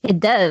 It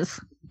does.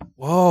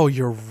 Whoa,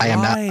 you're right.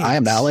 I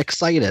am now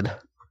excited.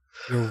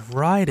 You're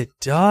right, it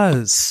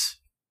does.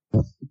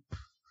 Is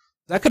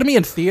that going to be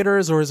in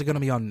theaters or is it going to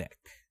be on Nick?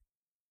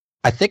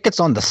 I think it's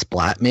on the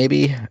Splat,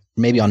 maybe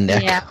on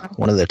Nick,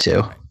 one of the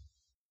two.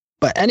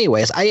 But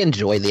anyways, I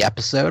enjoy the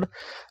episode.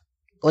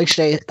 Like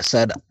Shay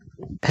said,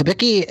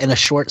 Hibiki, in a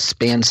short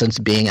span since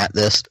being at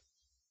this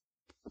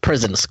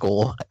prison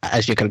school,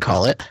 as you could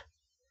call it,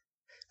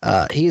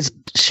 he's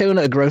shown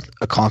a growth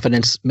of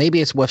confidence.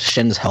 Maybe it's with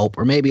Shin's help,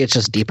 or maybe it's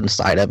just deep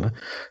inside him.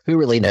 Who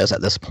really knows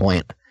at this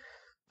point?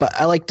 But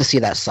I like to see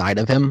that side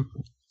of him.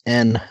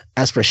 And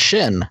as for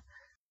Shin,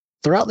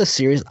 throughout this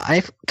series,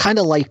 I've kind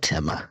of liked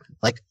him.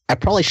 Like, I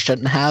probably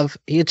shouldn't have.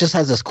 He just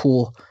has this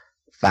cool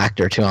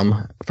factor to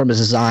him, from his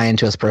design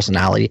to his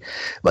personality.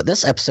 But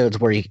this episode's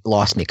where he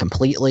lost me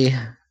completely.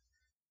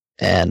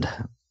 And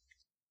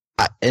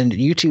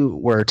you two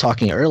were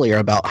talking earlier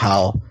about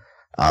how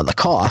the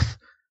cough,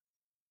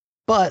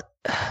 but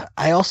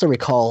I also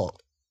recall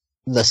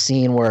the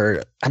scene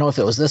where, I don't know if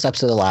it was this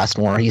episode or the last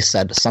one, where he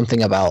said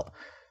something about,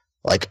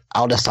 like,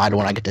 I'll decide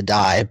when I get to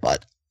die,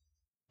 but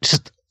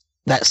just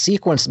that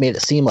sequence made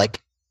it seem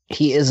like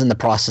he is in the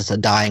process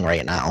of dying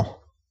right now.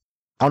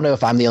 I don't know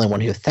if I'm the only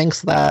one who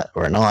thinks that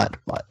or not,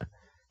 but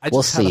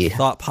we'll see. I just had a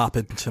thought pop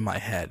into my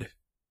head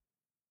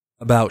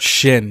about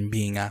Shin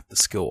being at the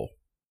school.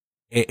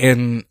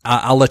 And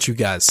I'll let you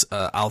guys,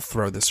 I'll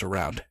throw this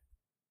around.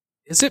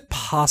 Is it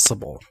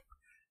possible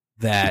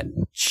that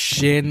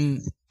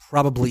Shin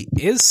probably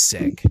is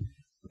sick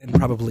and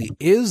probably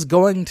is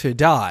going to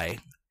die,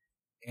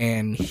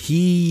 and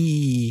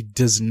he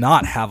does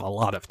not have a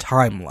lot of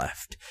time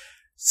left?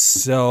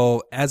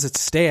 So, as it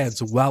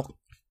stands,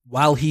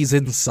 while he's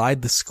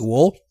inside the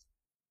school,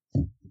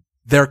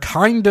 they're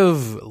kind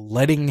of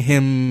letting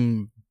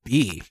him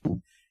be,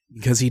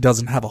 because he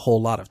doesn't have a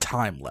whole lot of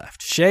time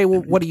left. Shay,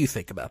 what do you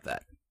think about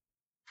that?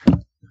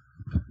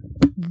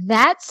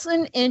 That's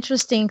an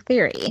interesting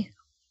theory.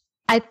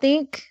 I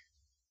think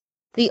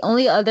the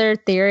only other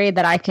theory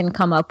that I can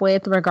come up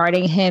with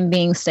regarding him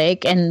being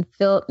sick and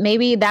feel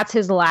maybe that's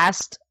his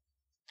last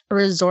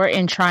resort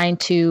in trying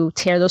to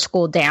tear the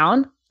school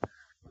down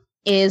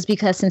is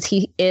because since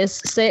he is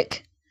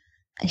sick,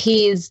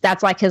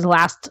 that's like his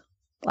last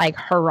like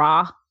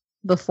hurrah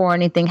before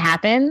anything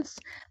happens.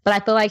 But I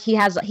feel like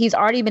he's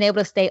already been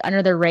able to stay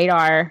under the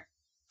radar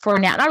for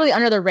now. Not really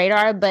under the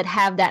radar, but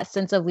have that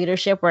sense of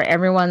leadership where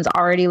everyone's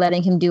already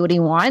letting him do what he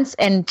wants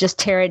and just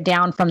tear it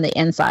down from the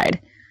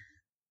inside.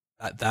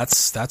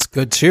 That's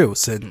good too,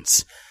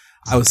 since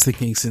I was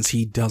thinking since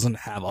he doesn't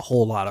have a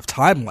whole lot of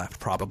time left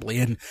probably.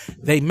 And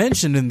they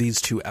mentioned in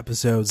these 2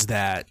 episodes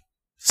that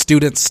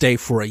students stay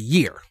for a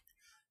year.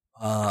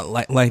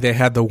 Like they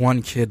had the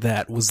one kid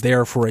that was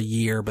there for a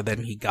year, but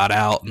then he got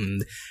out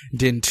and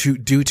didn't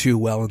do too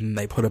well, and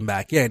they put him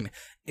back in.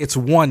 It's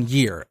 1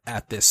 year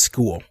at this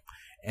school,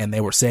 and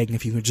they were saying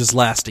if you could just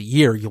last a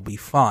year, you'll be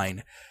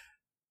fine.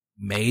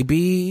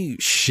 Maybe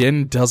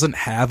Shin doesn't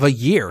have a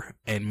year,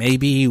 and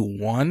maybe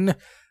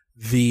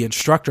the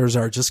instructors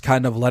are just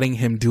kind of letting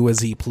him do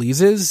as he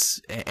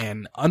pleases,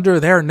 and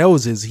under their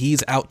noses,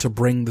 he's out to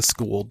bring the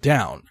school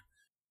down.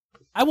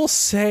 I will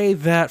say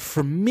that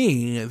for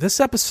me, this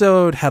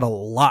episode had a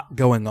lot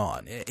going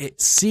on. It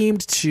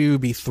seemed to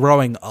be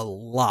throwing a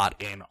lot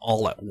in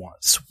all at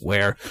once,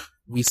 where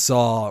we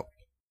saw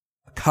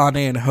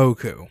Akane and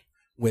Hoku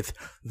with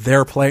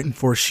their plan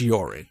for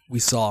Shiori. We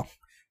saw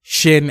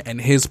Shin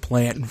and his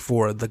plan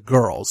for the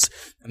girls.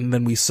 And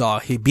then we saw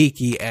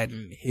Hibiki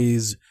and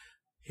his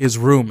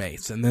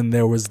roommates, and then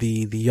there was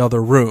the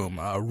other room,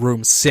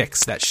 room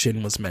 6 that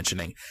Shin was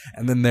mentioning,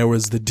 and then there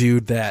was the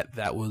dude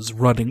that was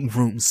running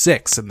room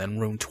 6, and then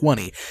room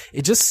 20.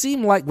 It just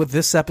seemed like with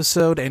this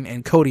episode,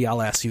 and Cody,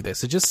 I'll ask you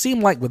this, it just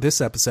seemed like with this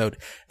episode,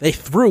 they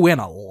threw in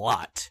a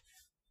lot.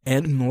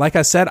 And like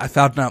I said, I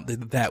found out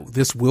that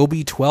this will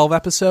be 12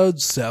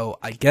 episodes, so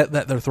I get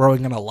that they're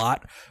throwing in a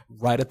lot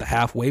right at the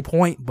halfway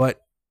point, but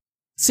it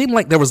seemed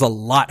like there was a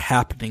lot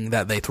happening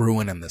that they threw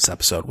in this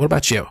episode. What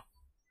about you?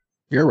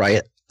 You're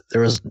right.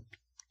 There was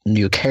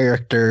new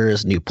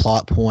characters, new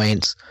plot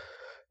points,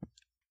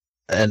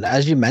 and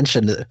as you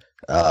mentioned,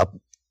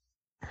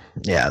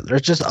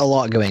 there's just a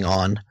lot going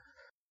on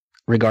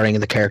regarding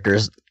the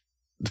characters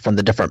from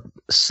the different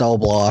cell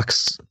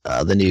blocks,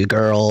 the new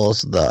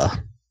girls,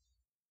 the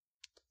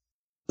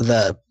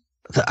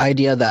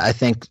idea that I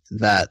think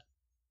that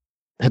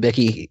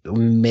Hibiki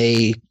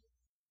may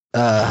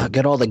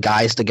get all the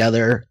guys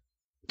together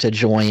to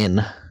join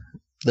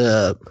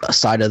the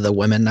side of the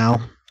women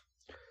now,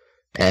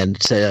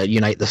 and to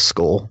unite the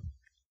school,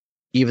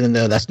 even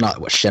though that's not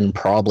what Shin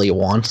probably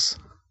wants.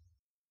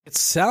 It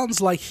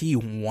sounds like he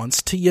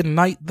wants to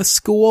unite the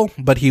school,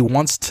 but he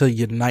wants to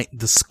unite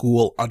the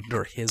school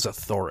under his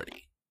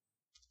authority.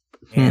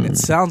 And it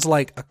sounds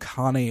like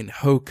Akane and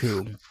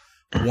Hoku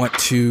want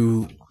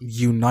to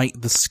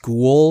unite the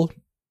school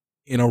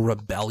in a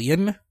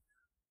rebellion,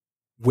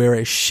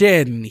 whereas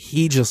Shin,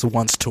 he just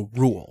wants to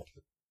rule.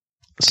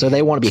 So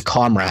they want to be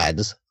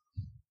comrades,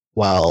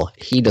 while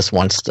he just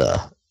wants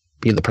to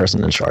be the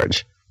person in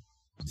charge.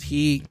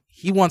 He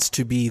wants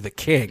to be the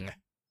king,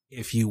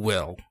 if you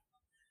will.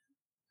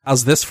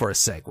 How's this for a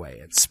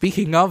segue? And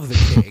speaking of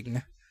the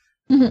king,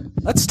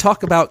 let's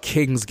talk about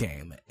King's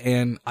Game.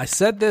 And I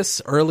said this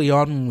early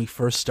on when we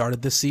first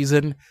started this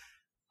season.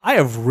 I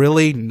have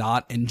really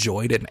not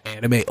enjoyed an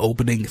anime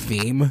opening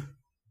theme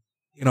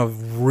in a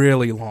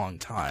really long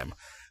time,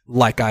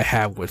 like I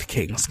have with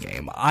King's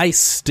Game. I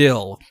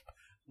still,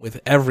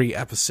 with every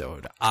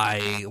episode,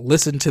 I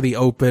listen to the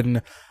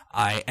open.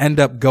 I end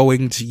up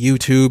going to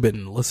YouTube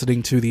and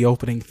listening to the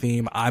opening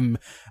theme. I'm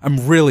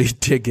really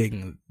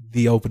digging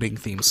the opening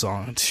theme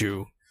song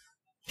to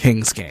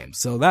King's Game.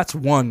 So that's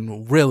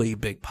one really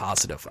big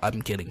positive I'm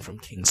getting from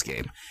King's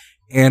Game.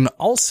 And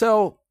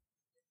also,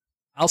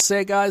 I'll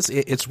say, guys,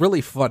 it's really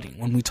funny.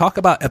 When we talk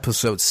about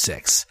episode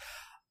 6,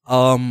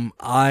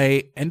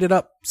 I ended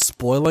up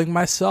spoiling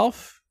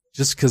myself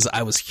just because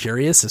I was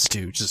curious as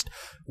to just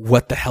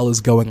what the hell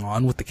is going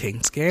on with the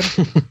King's Game.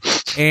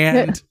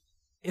 And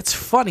it's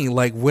funny,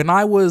 like, when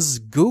I was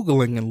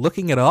Googling and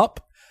looking it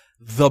up,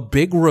 the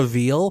big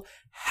reveal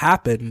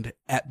happened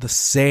at the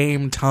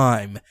same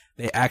time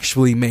they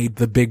actually made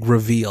the big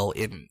reveal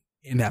in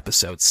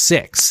episode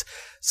 6.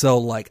 So,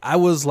 like,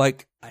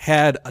 I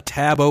had a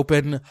tab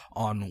open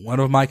on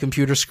one of my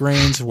computer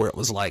screens where it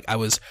was like I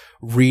was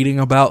reading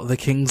about the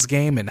King's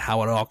Game and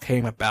how it all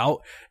came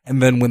about.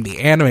 And then when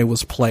the anime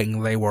was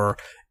playing, they were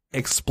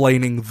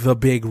explaining the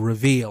big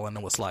reveal. And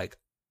it was like,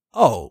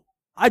 oh,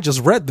 I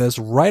just read this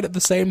right at the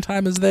same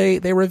time as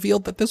they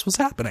revealed that this was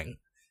happening.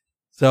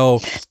 So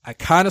I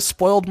kind of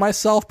spoiled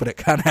myself, but it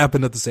kind of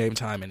happened at the same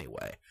time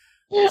anyway.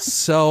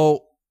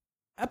 So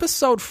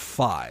episode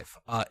 5,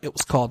 it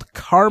was called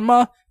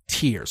Karma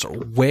Tears, or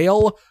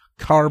Whale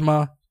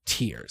Karma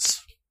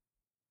Tears.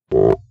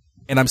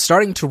 And I'm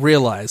starting to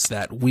realize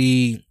that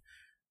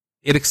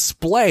it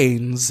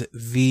explains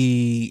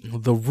the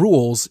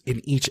rules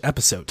in each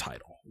episode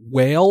title.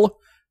 Whale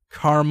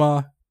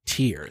Karma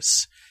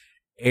Tears.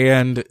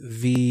 And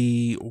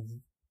the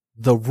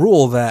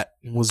rule that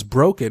was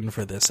broken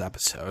for this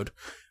episode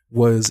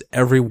was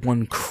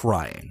everyone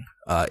crying.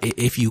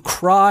 If you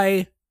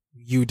cry,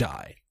 you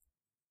die.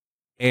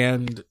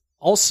 And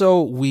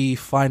also, we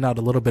find out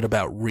a little bit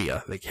about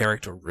Rhea, the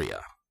character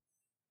Rhea.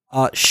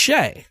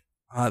 Shay,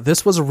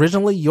 this was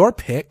originally your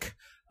pick.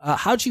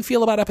 How'd you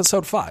feel about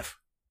episode 5?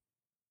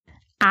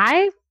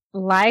 I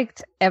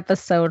liked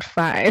episode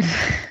 5.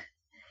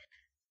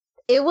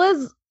 It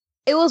was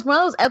one of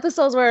those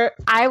episodes where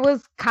I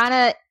was kind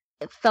of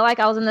felt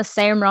like I was in the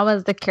same realm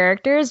as the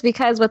characters,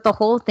 because with the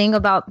whole thing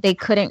about they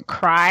couldn't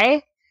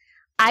cry,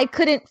 I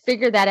couldn't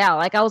figure that out.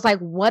 Like, I was like,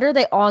 what are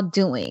they all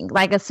doing?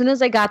 Like, as soon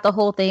as I got the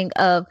whole thing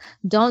of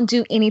don't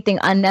do anything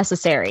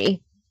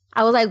unnecessary,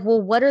 I was like,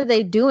 well, what are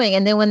they doing?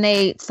 And then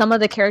when some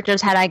of the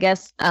characters had, I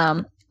guess,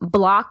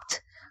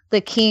 blocked the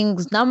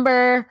king's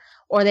number,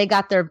 or they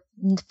got their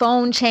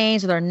phone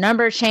changed or their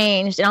number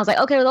changed. And I was like,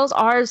 okay, well, those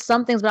are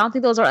some things, but I don't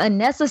think those are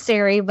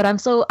unnecessary. But I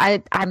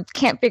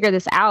can't figure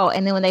this out.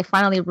 And then when they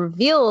finally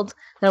revealed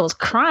that I was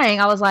crying,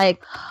 I was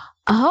like,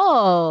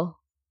 wow,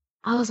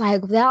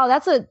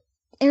 that's a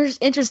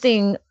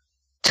interesting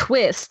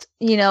twist,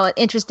 an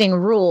interesting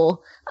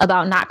rule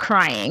about not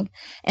crying.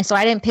 And so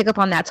I didn't pick up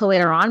on that till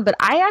later on, but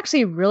I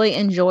actually really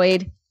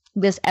enjoyed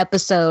this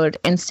episode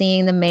and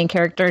seeing the main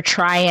character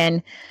try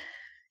and,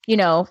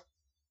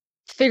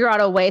 figure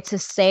out a way to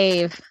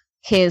save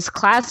his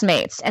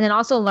classmates. And then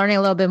also learning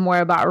a little bit more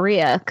about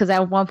Rhea, because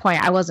at one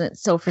point I wasn't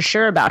so for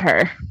sure about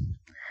her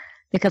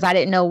because I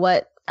didn't know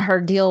what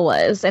her deal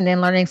was. And then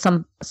learning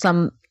some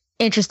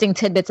interesting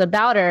tidbits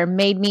about her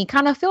made me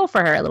kind of feel for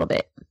her a little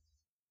bit.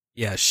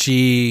 Yeah,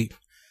 she,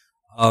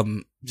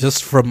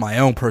 just from my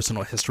own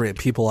personal history and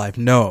people I've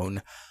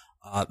known,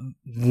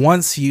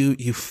 once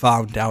you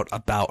found out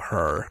about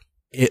her,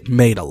 it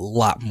made a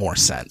lot more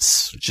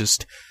sense.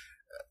 Just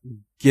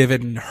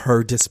given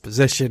her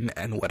disposition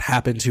and what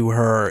happened to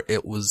her,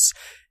 it was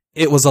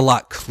a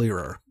lot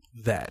clearer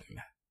then.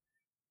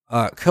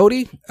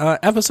 Cody,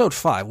 episode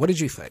 5, what did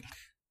you think?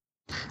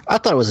 I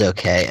thought it was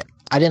okay.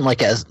 I didn't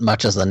like it as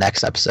much as the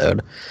next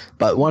episode,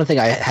 but one thing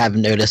I have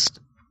noticed,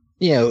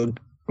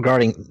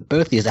 regarding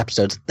both these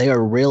episodes, they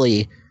are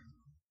really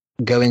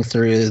going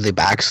through the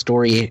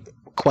backstory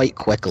quite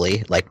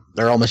quickly. Like,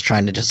 they're almost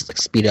trying to just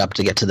speed up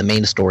to get to the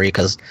main story,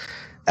 because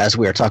as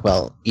we were talking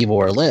about Evil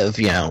or Live,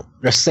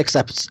 there's 6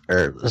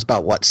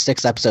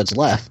 episodes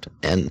left,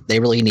 and they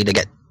really need to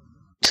get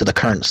to the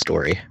current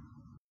story,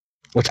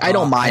 which I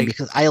don't mind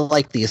because I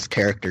like these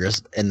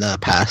characters in the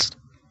past.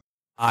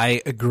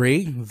 I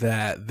agree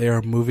that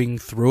they're moving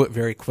through it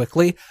very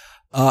quickly.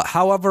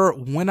 However,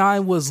 when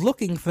I was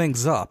looking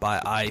things up,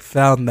 I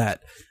found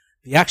that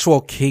the actual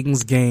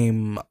King's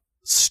Game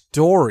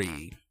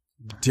story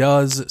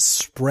does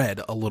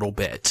spread a little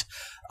bit,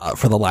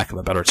 for the lack of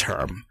a better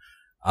term.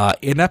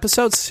 In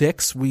episode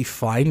 6, we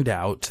find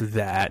out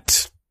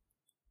that,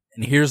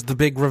 and here's the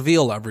big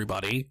reveal,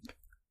 everybody,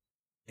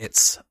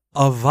 it's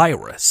a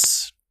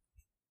virus.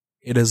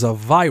 It is a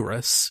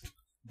virus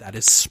that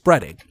is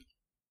spreading.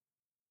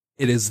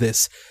 It is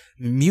this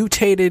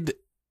mutated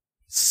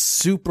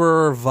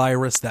super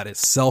virus that is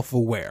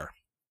self-aware.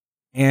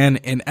 And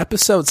in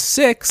episode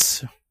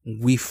 6,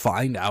 we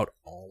find out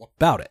all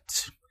about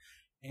it.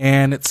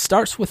 And it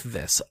starts with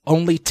this.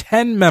 Only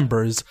 10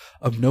 members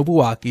of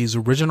Nobuaki's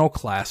original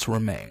class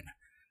remain.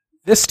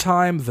 This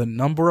time, the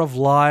number of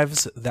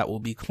lives that will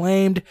be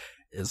claimed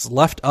is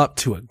left up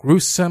to a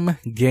gruesome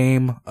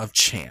game of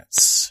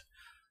chance.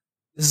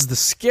 This is the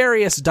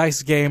scariest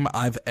dice game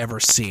I've ever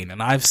seen,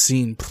 and I've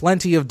seen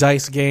plenty of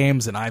dice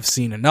games, and I've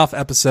seen enough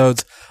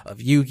episodes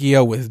of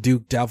Yu-Gi-Oh! With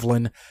Duke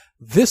Devlin.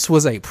 This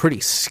was a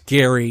pretty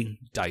scary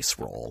dice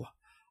roll.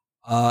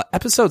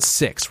 Episode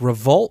 6,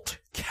 Revolt,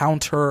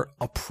 Counter,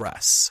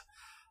 Oppress.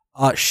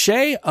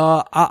 Shay,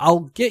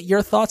 I'll get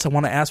your thoughts. I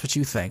want to ask what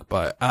you think,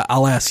 but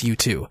I'll ask you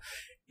too.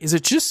 Is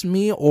it just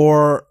me,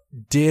 or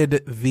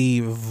did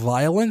the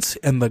violence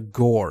and the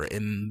gore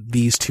in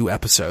these 2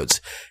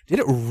 episodes, did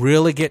it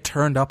really get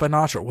turned up a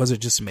notch, or was it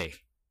just me?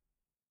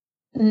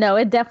 No,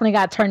 it definitely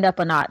got turned up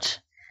a notch.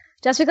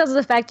 Just because of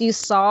the fact you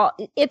saw,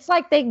 it's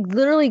like they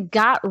literally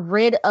got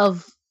rid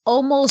of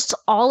almost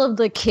all of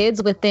the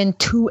kids within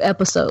 2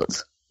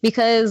 episodes,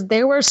 because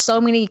there were so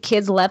many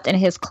kids left in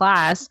his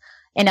class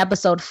in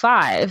episode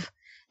 5.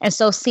 And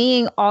so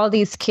seeing all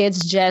these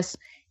kids just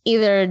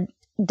either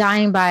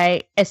dying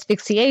by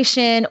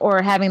asphyxiation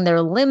or having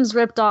their limbs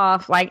ripped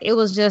off, like, it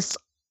was just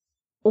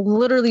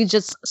literally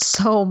just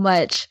so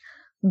much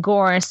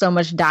gore and so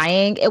much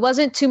dying. It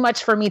wasn't too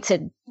much for me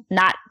to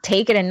not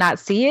take it and not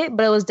see it,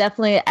 but it was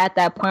definitely at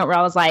that point where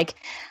I was like,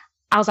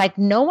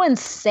 no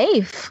one's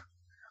safe.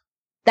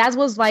 That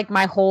was like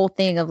my whole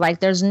thing of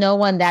like, there's no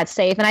one that's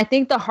safe. And I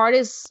think the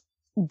hardest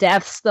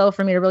deaths though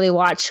for me to really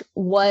watch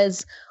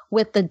was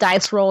with the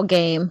dice roll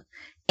game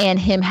and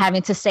him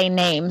having to say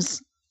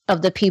names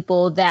of the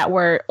people that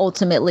were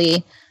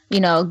ultimately,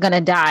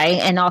 gonna die.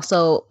 And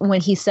also when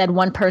he said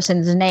one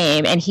person's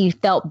name and he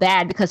felt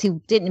bad because he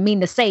didn't mean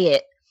to say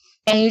it,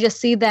 and you just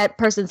see that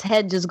person's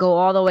head just go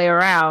all the way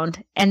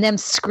around and them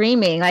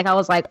screaming. Like, I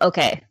was like,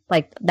 okay,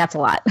 like, that's a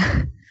lot.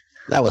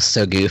 That was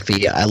so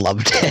goofy. I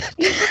loved it.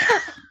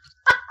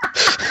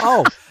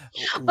 Oh,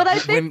 but I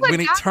think when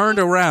he turned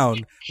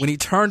around,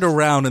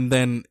 and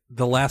then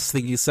the last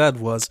thing he said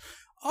was,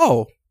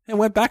 "Oh," it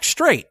went back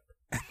straight,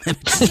 and then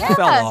it just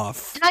fell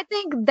off. And I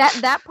think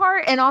that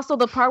part, and also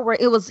the part where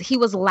he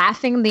was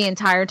laughing the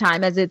entire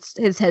time as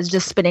his head's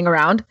just spinning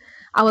around.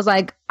 I was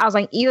like,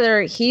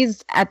 either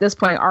he's at this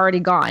point already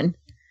gone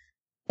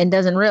and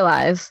doesn't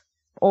realize,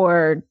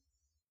 or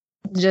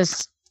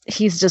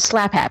he's just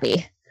slap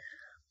happy.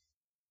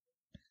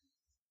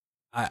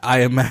 I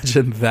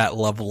imagine that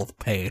level of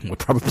pain would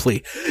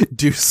probably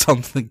do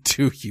something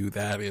to you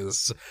that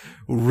is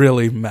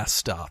really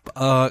messed up.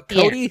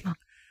 Cody,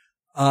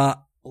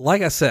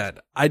 like I said,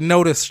 I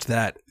noticed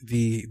that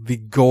the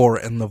gore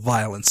and the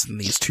violence in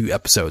these 2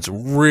 episodes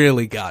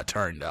really got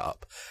turned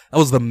up. That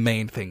was the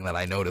main thing that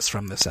I noticed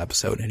from this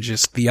episode, and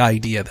just the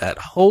idea that,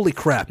 holy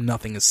crap,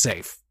 nothing is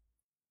safe.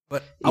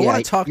 But I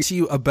want to talk to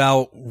you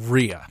about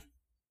Rhea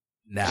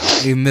now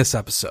in this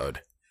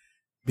episode,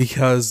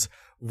 because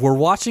we're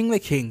watching the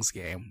King's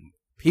game.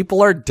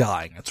 People are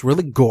dying. It's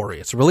really gory.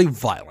 It's really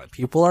violent.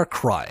 People are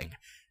crying.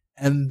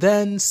 And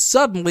then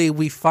suddenly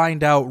we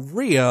find out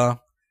Rhea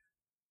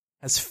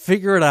has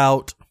figured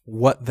out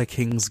what the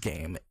King's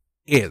game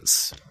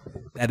is.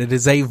 That it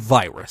is a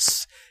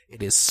virus.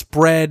 It is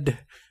spread,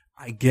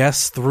 I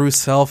guess, through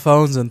cell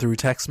phones and through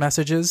text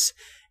messages.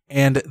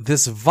 And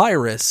this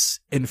virus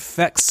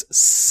infects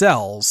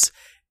cells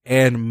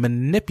and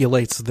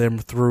manipulates them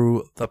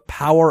through the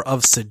power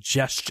of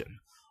suggestion.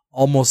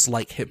 Almost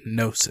like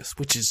hypnosis,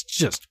 which is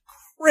just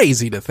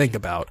crazy to think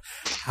about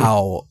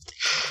how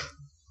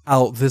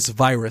this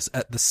virus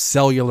at the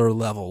cellular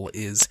level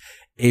is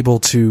able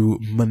to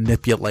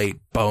manipulate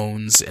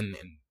bones and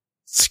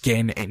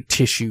skin and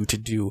tissue to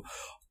do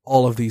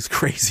all of these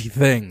crazy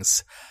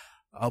things.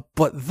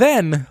 But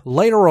then,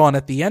 later on,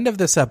 at the end of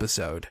this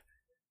episode,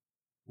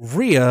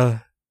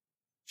 Rhea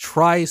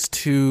tries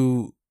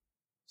to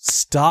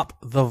stop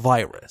the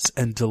virus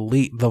and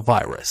delete the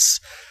virus.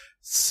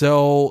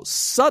 So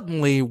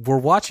suddenly we're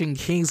watching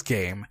King's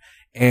Game,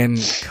 and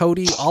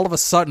Cody, all of a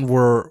sudden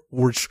we're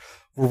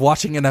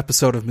watching an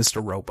episode of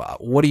Mr.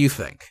 Robot. What do you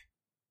think?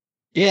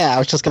 Yeah, I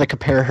was just gonna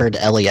compare her to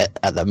Elliot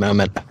at the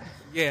moment.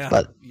 Yeah,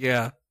 but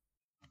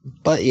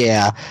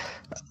yeah,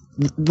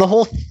 the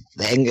whole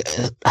thing,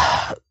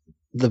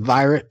 the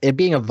virus, it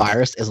being a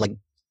virus, is like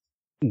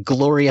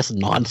glorious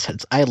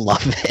nonsense. I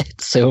love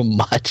it so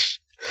much,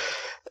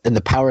 and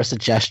the power of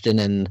suggestion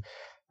and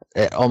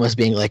it almost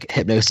being like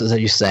hypnosis, as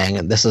you're saying,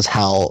 and this is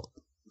how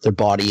their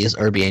bodies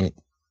are being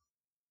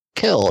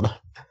killed.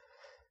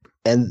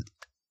 And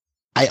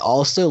I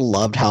also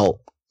loved how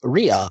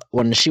Rhea,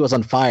 when she was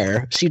on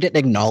fire, she didn't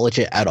acknowledge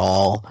it at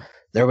all.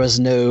 There was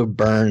no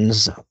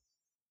burns.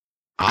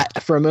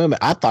 For a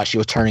moment, I thought she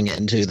was turning it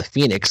into the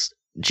Phoenix,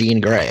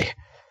 Jean Grey.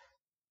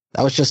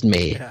 That was just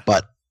me. Yeah.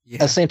 But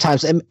at the same time,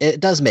 it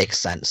does make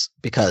sense,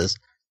 because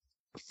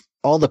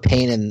all the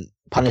pain and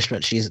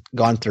punishment she's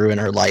gone through in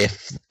her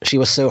life, she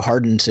was so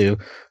hardened to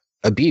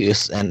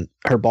abuse, and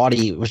her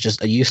body was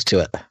just used to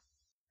it.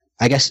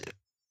 I guess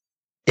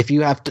if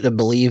you have to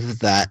believe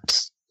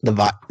that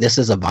this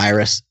is a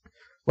virus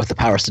with the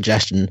power of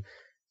suggestion,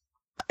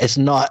 it's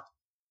not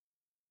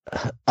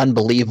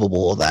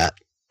unbelievable that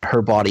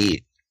her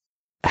body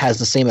has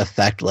the same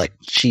effect. Like,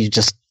 she's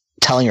just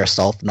telling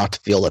herself not to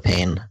feel the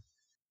pain.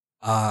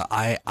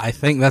 I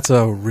think that's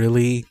a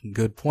really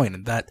good point.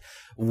 And that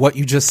what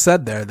you just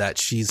said there, that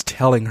she's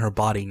telling her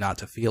body not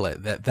to feel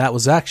it, that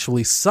was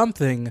actually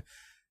something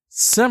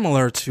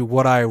similar to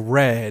what I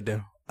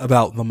read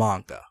about the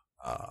manga.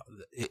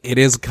 It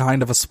is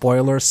kind of a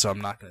spoiler, so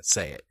I'm not going to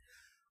say it.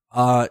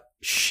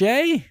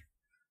 Shay,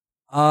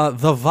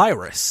 the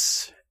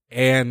virus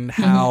and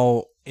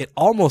how it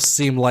almost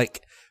seemed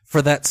like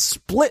for that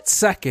split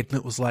second,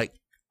 it was like,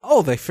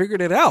 oh, they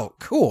figured it out.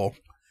 Cool.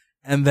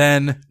 And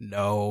then,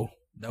 no,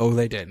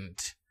 they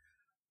didn't.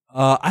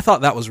 I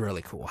thought that was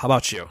really cool. How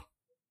about you?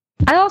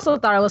 I also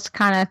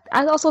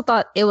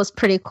thought it was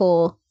pretty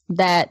cool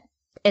that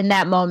in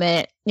that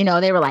moment,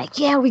 they were like,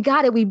 yeah, we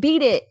got it. We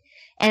beat it.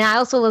 And I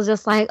also was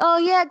just like, oh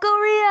yeah, go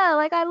Rhea.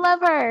 Like, I love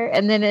her.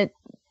 And then it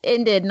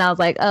ended and I was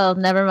like, oh,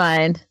 never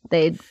mind.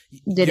 They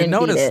didn't. You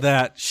noticed beat it.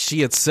 that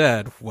she had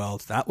said, well,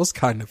 that was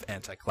kind of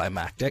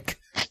anticlimactic.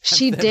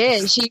 She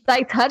did. She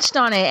touched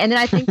on it. And then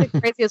I think the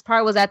craziest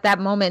part was at that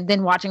moment,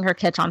 then watching her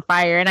catch on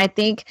fire. And I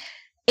think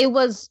it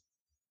was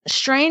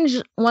strange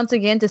once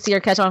again to see her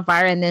catch on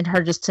fire and then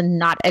her just to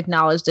not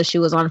acknowledge that she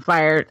was on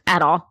fire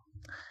at all.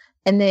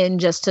 And then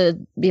just to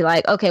be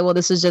like, okay, well,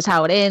 this is just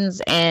how it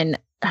ends. And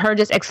her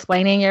just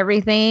explaining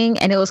everything.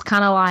 And it was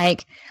kind of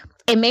like,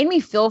 it made me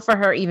feel for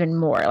her even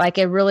more. Like,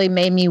 it really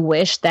made me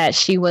wish that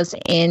she was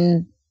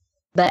in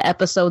the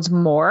episodes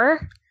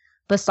more,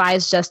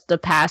 besides just the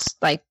past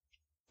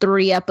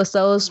 3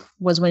 episodes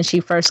was when she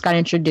first got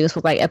introduced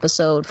with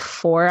episode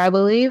 4, I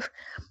believe.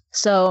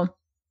 So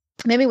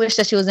maybe wish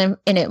that she was in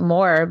it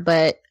more.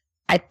 But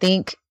I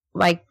think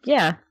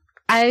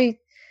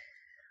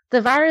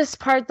the virus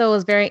part though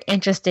was very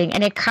interesting,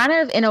 and it kind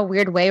of in a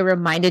weird way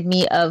reminded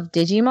me of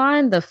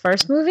Digimon, the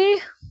first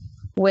movie,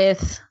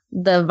 with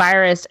the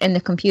virus in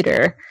the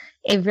computer.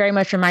 It very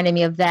much reminded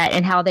me of that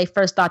and how they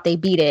first thought they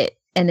beat it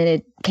and then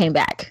it came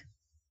back.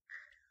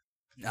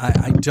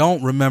 I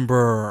don't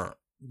remember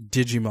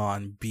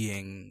Digimon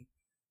being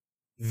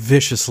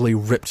viciously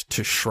ripped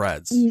to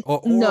shreds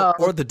or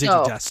the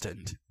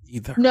Digidestined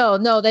either.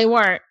 No, they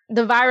weren't.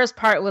 The virus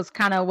part was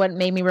kind of what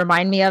made me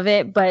remind me of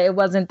it, but it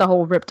wasn't the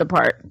whole ripped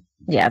apart.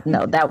 Yeah,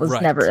 no, that was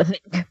never a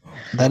thing.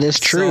 That is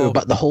true,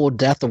 but the whole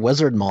death of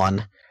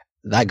Wizardmon,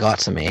 that got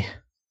to me.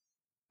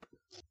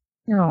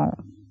 No.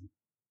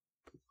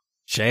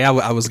 Shay,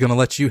 I was going to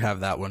let you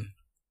have that one.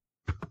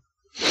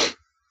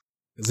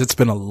 Because it's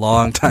been a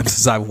long time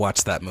since I've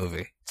watched that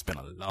movie. It's been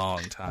a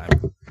long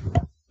time.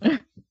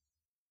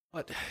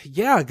 But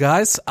yeah,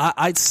 guys,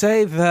 I'd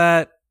say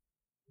that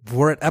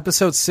we're at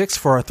episode 6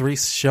 for our 3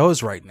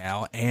 shows right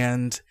now,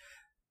 and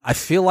I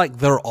feel like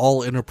they're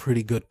all in a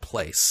pretty good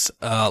place.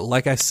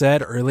 Like I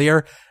said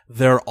earlier,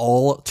 they're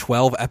all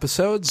 12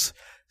 episodes,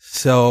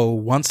 so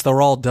once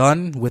they're all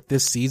done with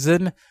this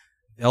season,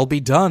 they'll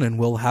be done and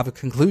we'll have a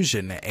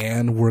conclusion,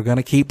 and we're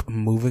gonna keep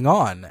moving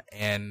on.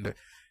 And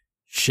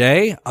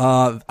Shay,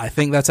 I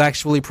think that's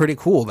actually pretty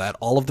cool that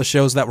all of the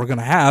shows that we're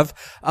gonna have,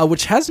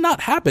 which has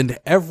not happened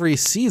every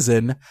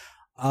season,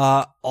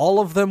 all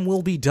of them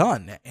will be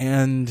done,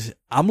 and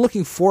I'm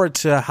looking forward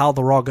to how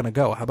they're all gonna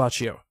go. How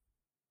about you?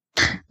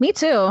 Me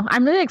too.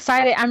 I'm really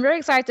excited. I'm very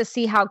excited to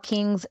see how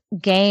King's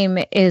Game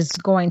is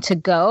going to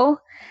go,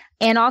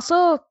 and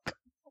also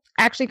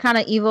actually kind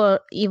of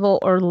Evil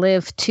or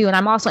Live too. And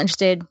I'm also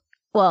interested.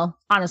 Well,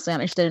 honestly, I'm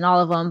interested in all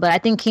of them, but I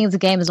think King's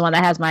Game is the one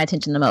that has my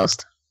attention the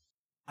most.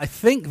 I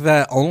think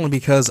that only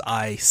because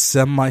I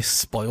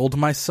semi-spoiled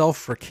myself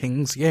for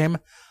King's Game.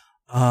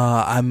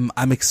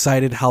 I'm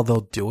excited how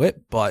they'll do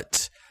it,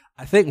 but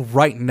I think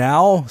right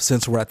now,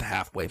 since we're at the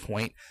halfway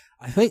point,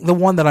 I think the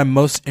one that I'm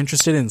most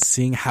interested in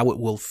seeing how it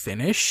will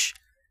finish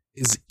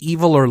is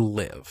Evil or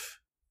Live.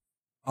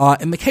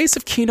 In the case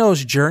of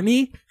Kino's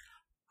Journey,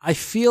 I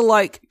feel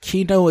like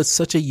Kino is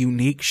such a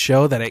unique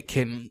show that it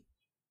can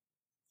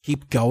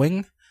keep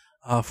going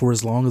for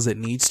as long as it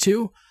needs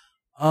to.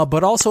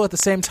 But also at the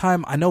same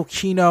time, I know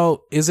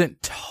Kino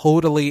isn't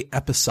totally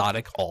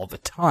episodic all the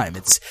time.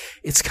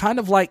 It's kind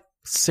of like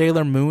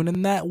Sailor Moon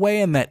in that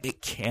way, in that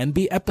it can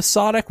be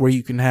episodic, where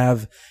you can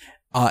have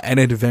an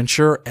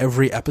adventure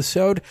every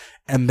episode,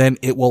 and then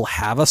it will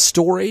have a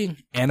story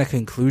and a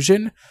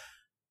conclusion.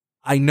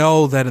 I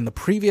know that in the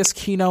previous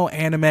Kino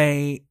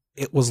anime,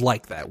 it was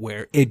like that,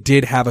 where it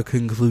did have a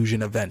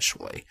conclusion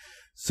eventually.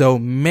 So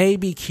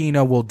maybe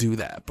Kino will do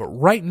that. But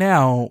right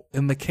now,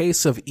 in the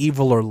case of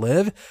Evil or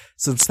Live,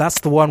 since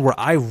that's the one where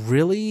I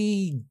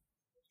really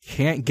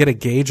can't get a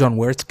gauge on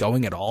where it's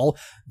going at all,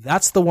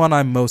 that's the one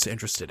I'm most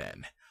interested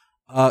in.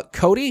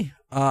 Cody,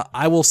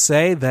 I will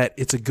say that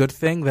it's a good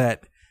thing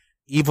that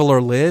Evil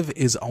or Live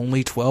is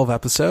only 12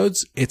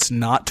 episodes. It's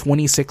not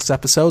 26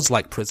 episodes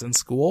like Prison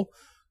School.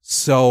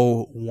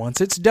 So once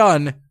it's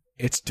done,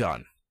 it's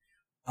done.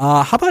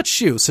 How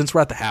about you? Since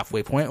we're at the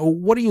halfway point,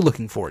 what are you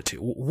looking forward to?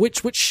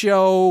 Which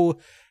show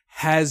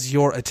has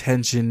your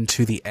attention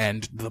to the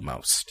end the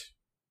most?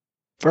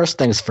 First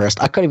things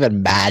first, I couldn't even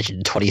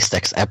imagine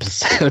 26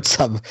 episodes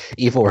of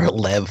Evil or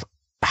Live.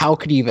 How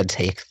could you even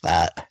take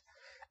that?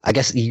 I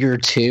guess year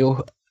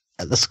 2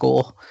 at the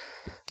school.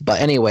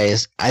 But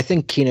anyways, I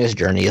think Kino's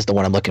Journey is the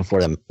one I'm looking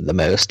for the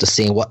most, to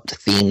see what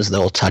themes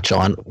they'll touch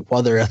on,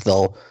 whether if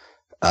they'll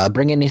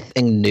bring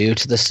anything new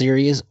to the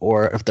series,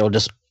 or if they'll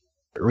just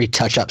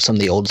retouch up some of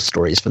the old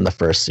stories from the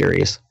first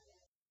series.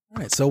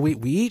 All right, so we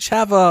each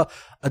have a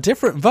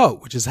different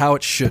vote, which is how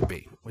it should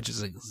be, which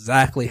is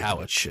exactly how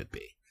it should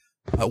be.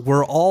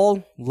 We're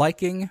all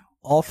liking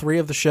all three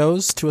of the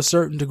shows to a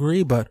certain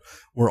degree, but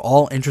we're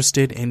all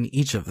interested in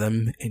each of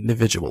them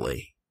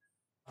individually.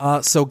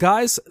 So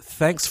guys,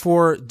 thanks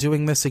for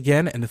doing this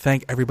again, and to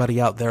thank everybody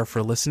out there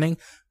for listening.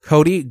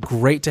 Cody,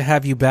 great to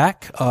have you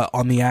back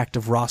on the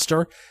active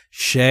roster.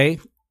 Shay,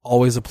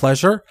 always a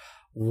pleasure.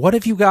 What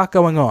have you got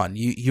going on?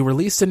 You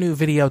released a new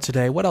video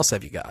today. What else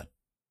have you got?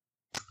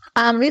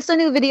 Released a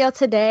new video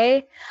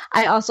today.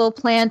 I also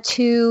plan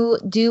to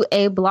do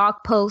a blog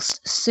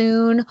post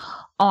soon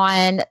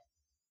on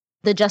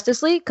the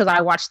Justice League, because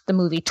I watched the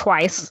movie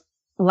twice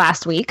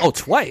last week. Oh,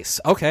 twice.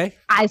 Okay.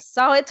 I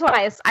saw it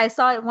twice. I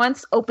saw it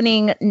once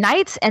opening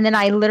night, and then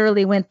I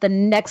literally went the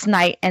next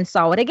night and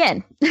saw it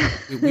again.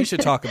 We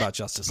should talk about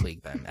Justice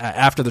League then.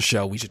 After the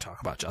show, we should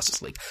talk about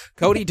Justice League.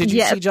 Cody, did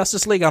you see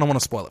Justice League? I don't want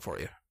to spoil it for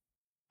you.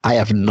 I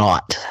have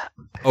not.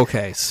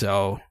 Okay,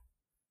 so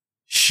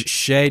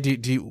Shay,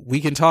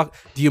 we can talk.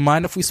 Do you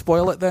mind if we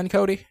spoil it then,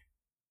 Cody?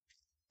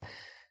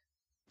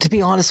 To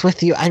be honest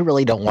with you, I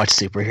really don't watch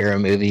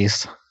superhero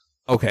movies.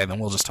 Okay, then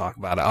we'll just talk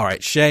about it. All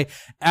right, Shay,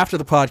 after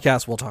the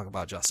podcast, we'll talk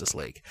about Justice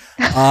League.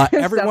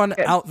 Everyone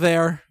out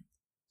there,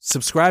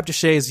 subscribe to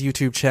Shay's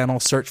YouTube channel.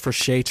 Search for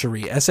Shay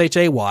Taree,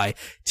 SHAYTAREE,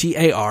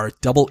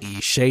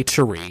 Shay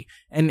Taree,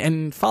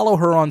 and follow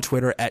her on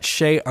Twitter at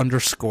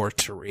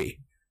Shay_Taree.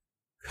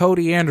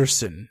 Cody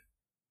Anderson,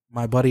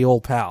 my buddy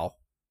old pal,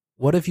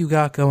 what have you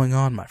got going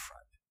on, my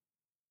friend?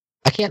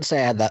 I can't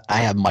say that I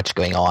have much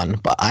going on,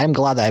 but I'm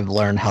glad that I've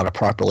learned how to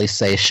properly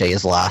say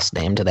Shay's last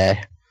name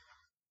today.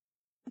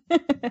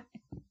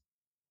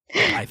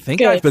 I think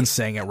Good. I've been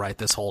saying it right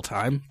this whole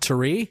time.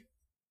 Taree?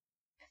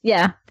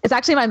 Yeah, it's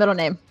actually my middle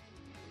name.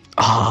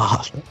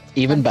 Ah,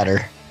 even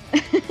better.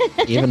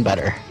 Even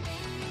better.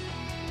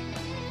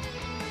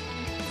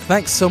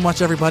 Thanks so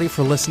much, everybody,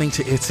 for listening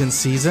to It's in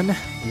Season.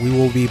 We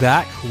will be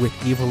back with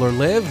Evil or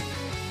Live,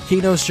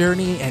 Kino's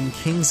Journey, and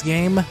King's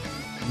Game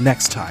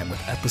next time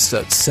with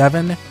episodes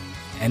 7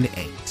 and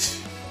 8.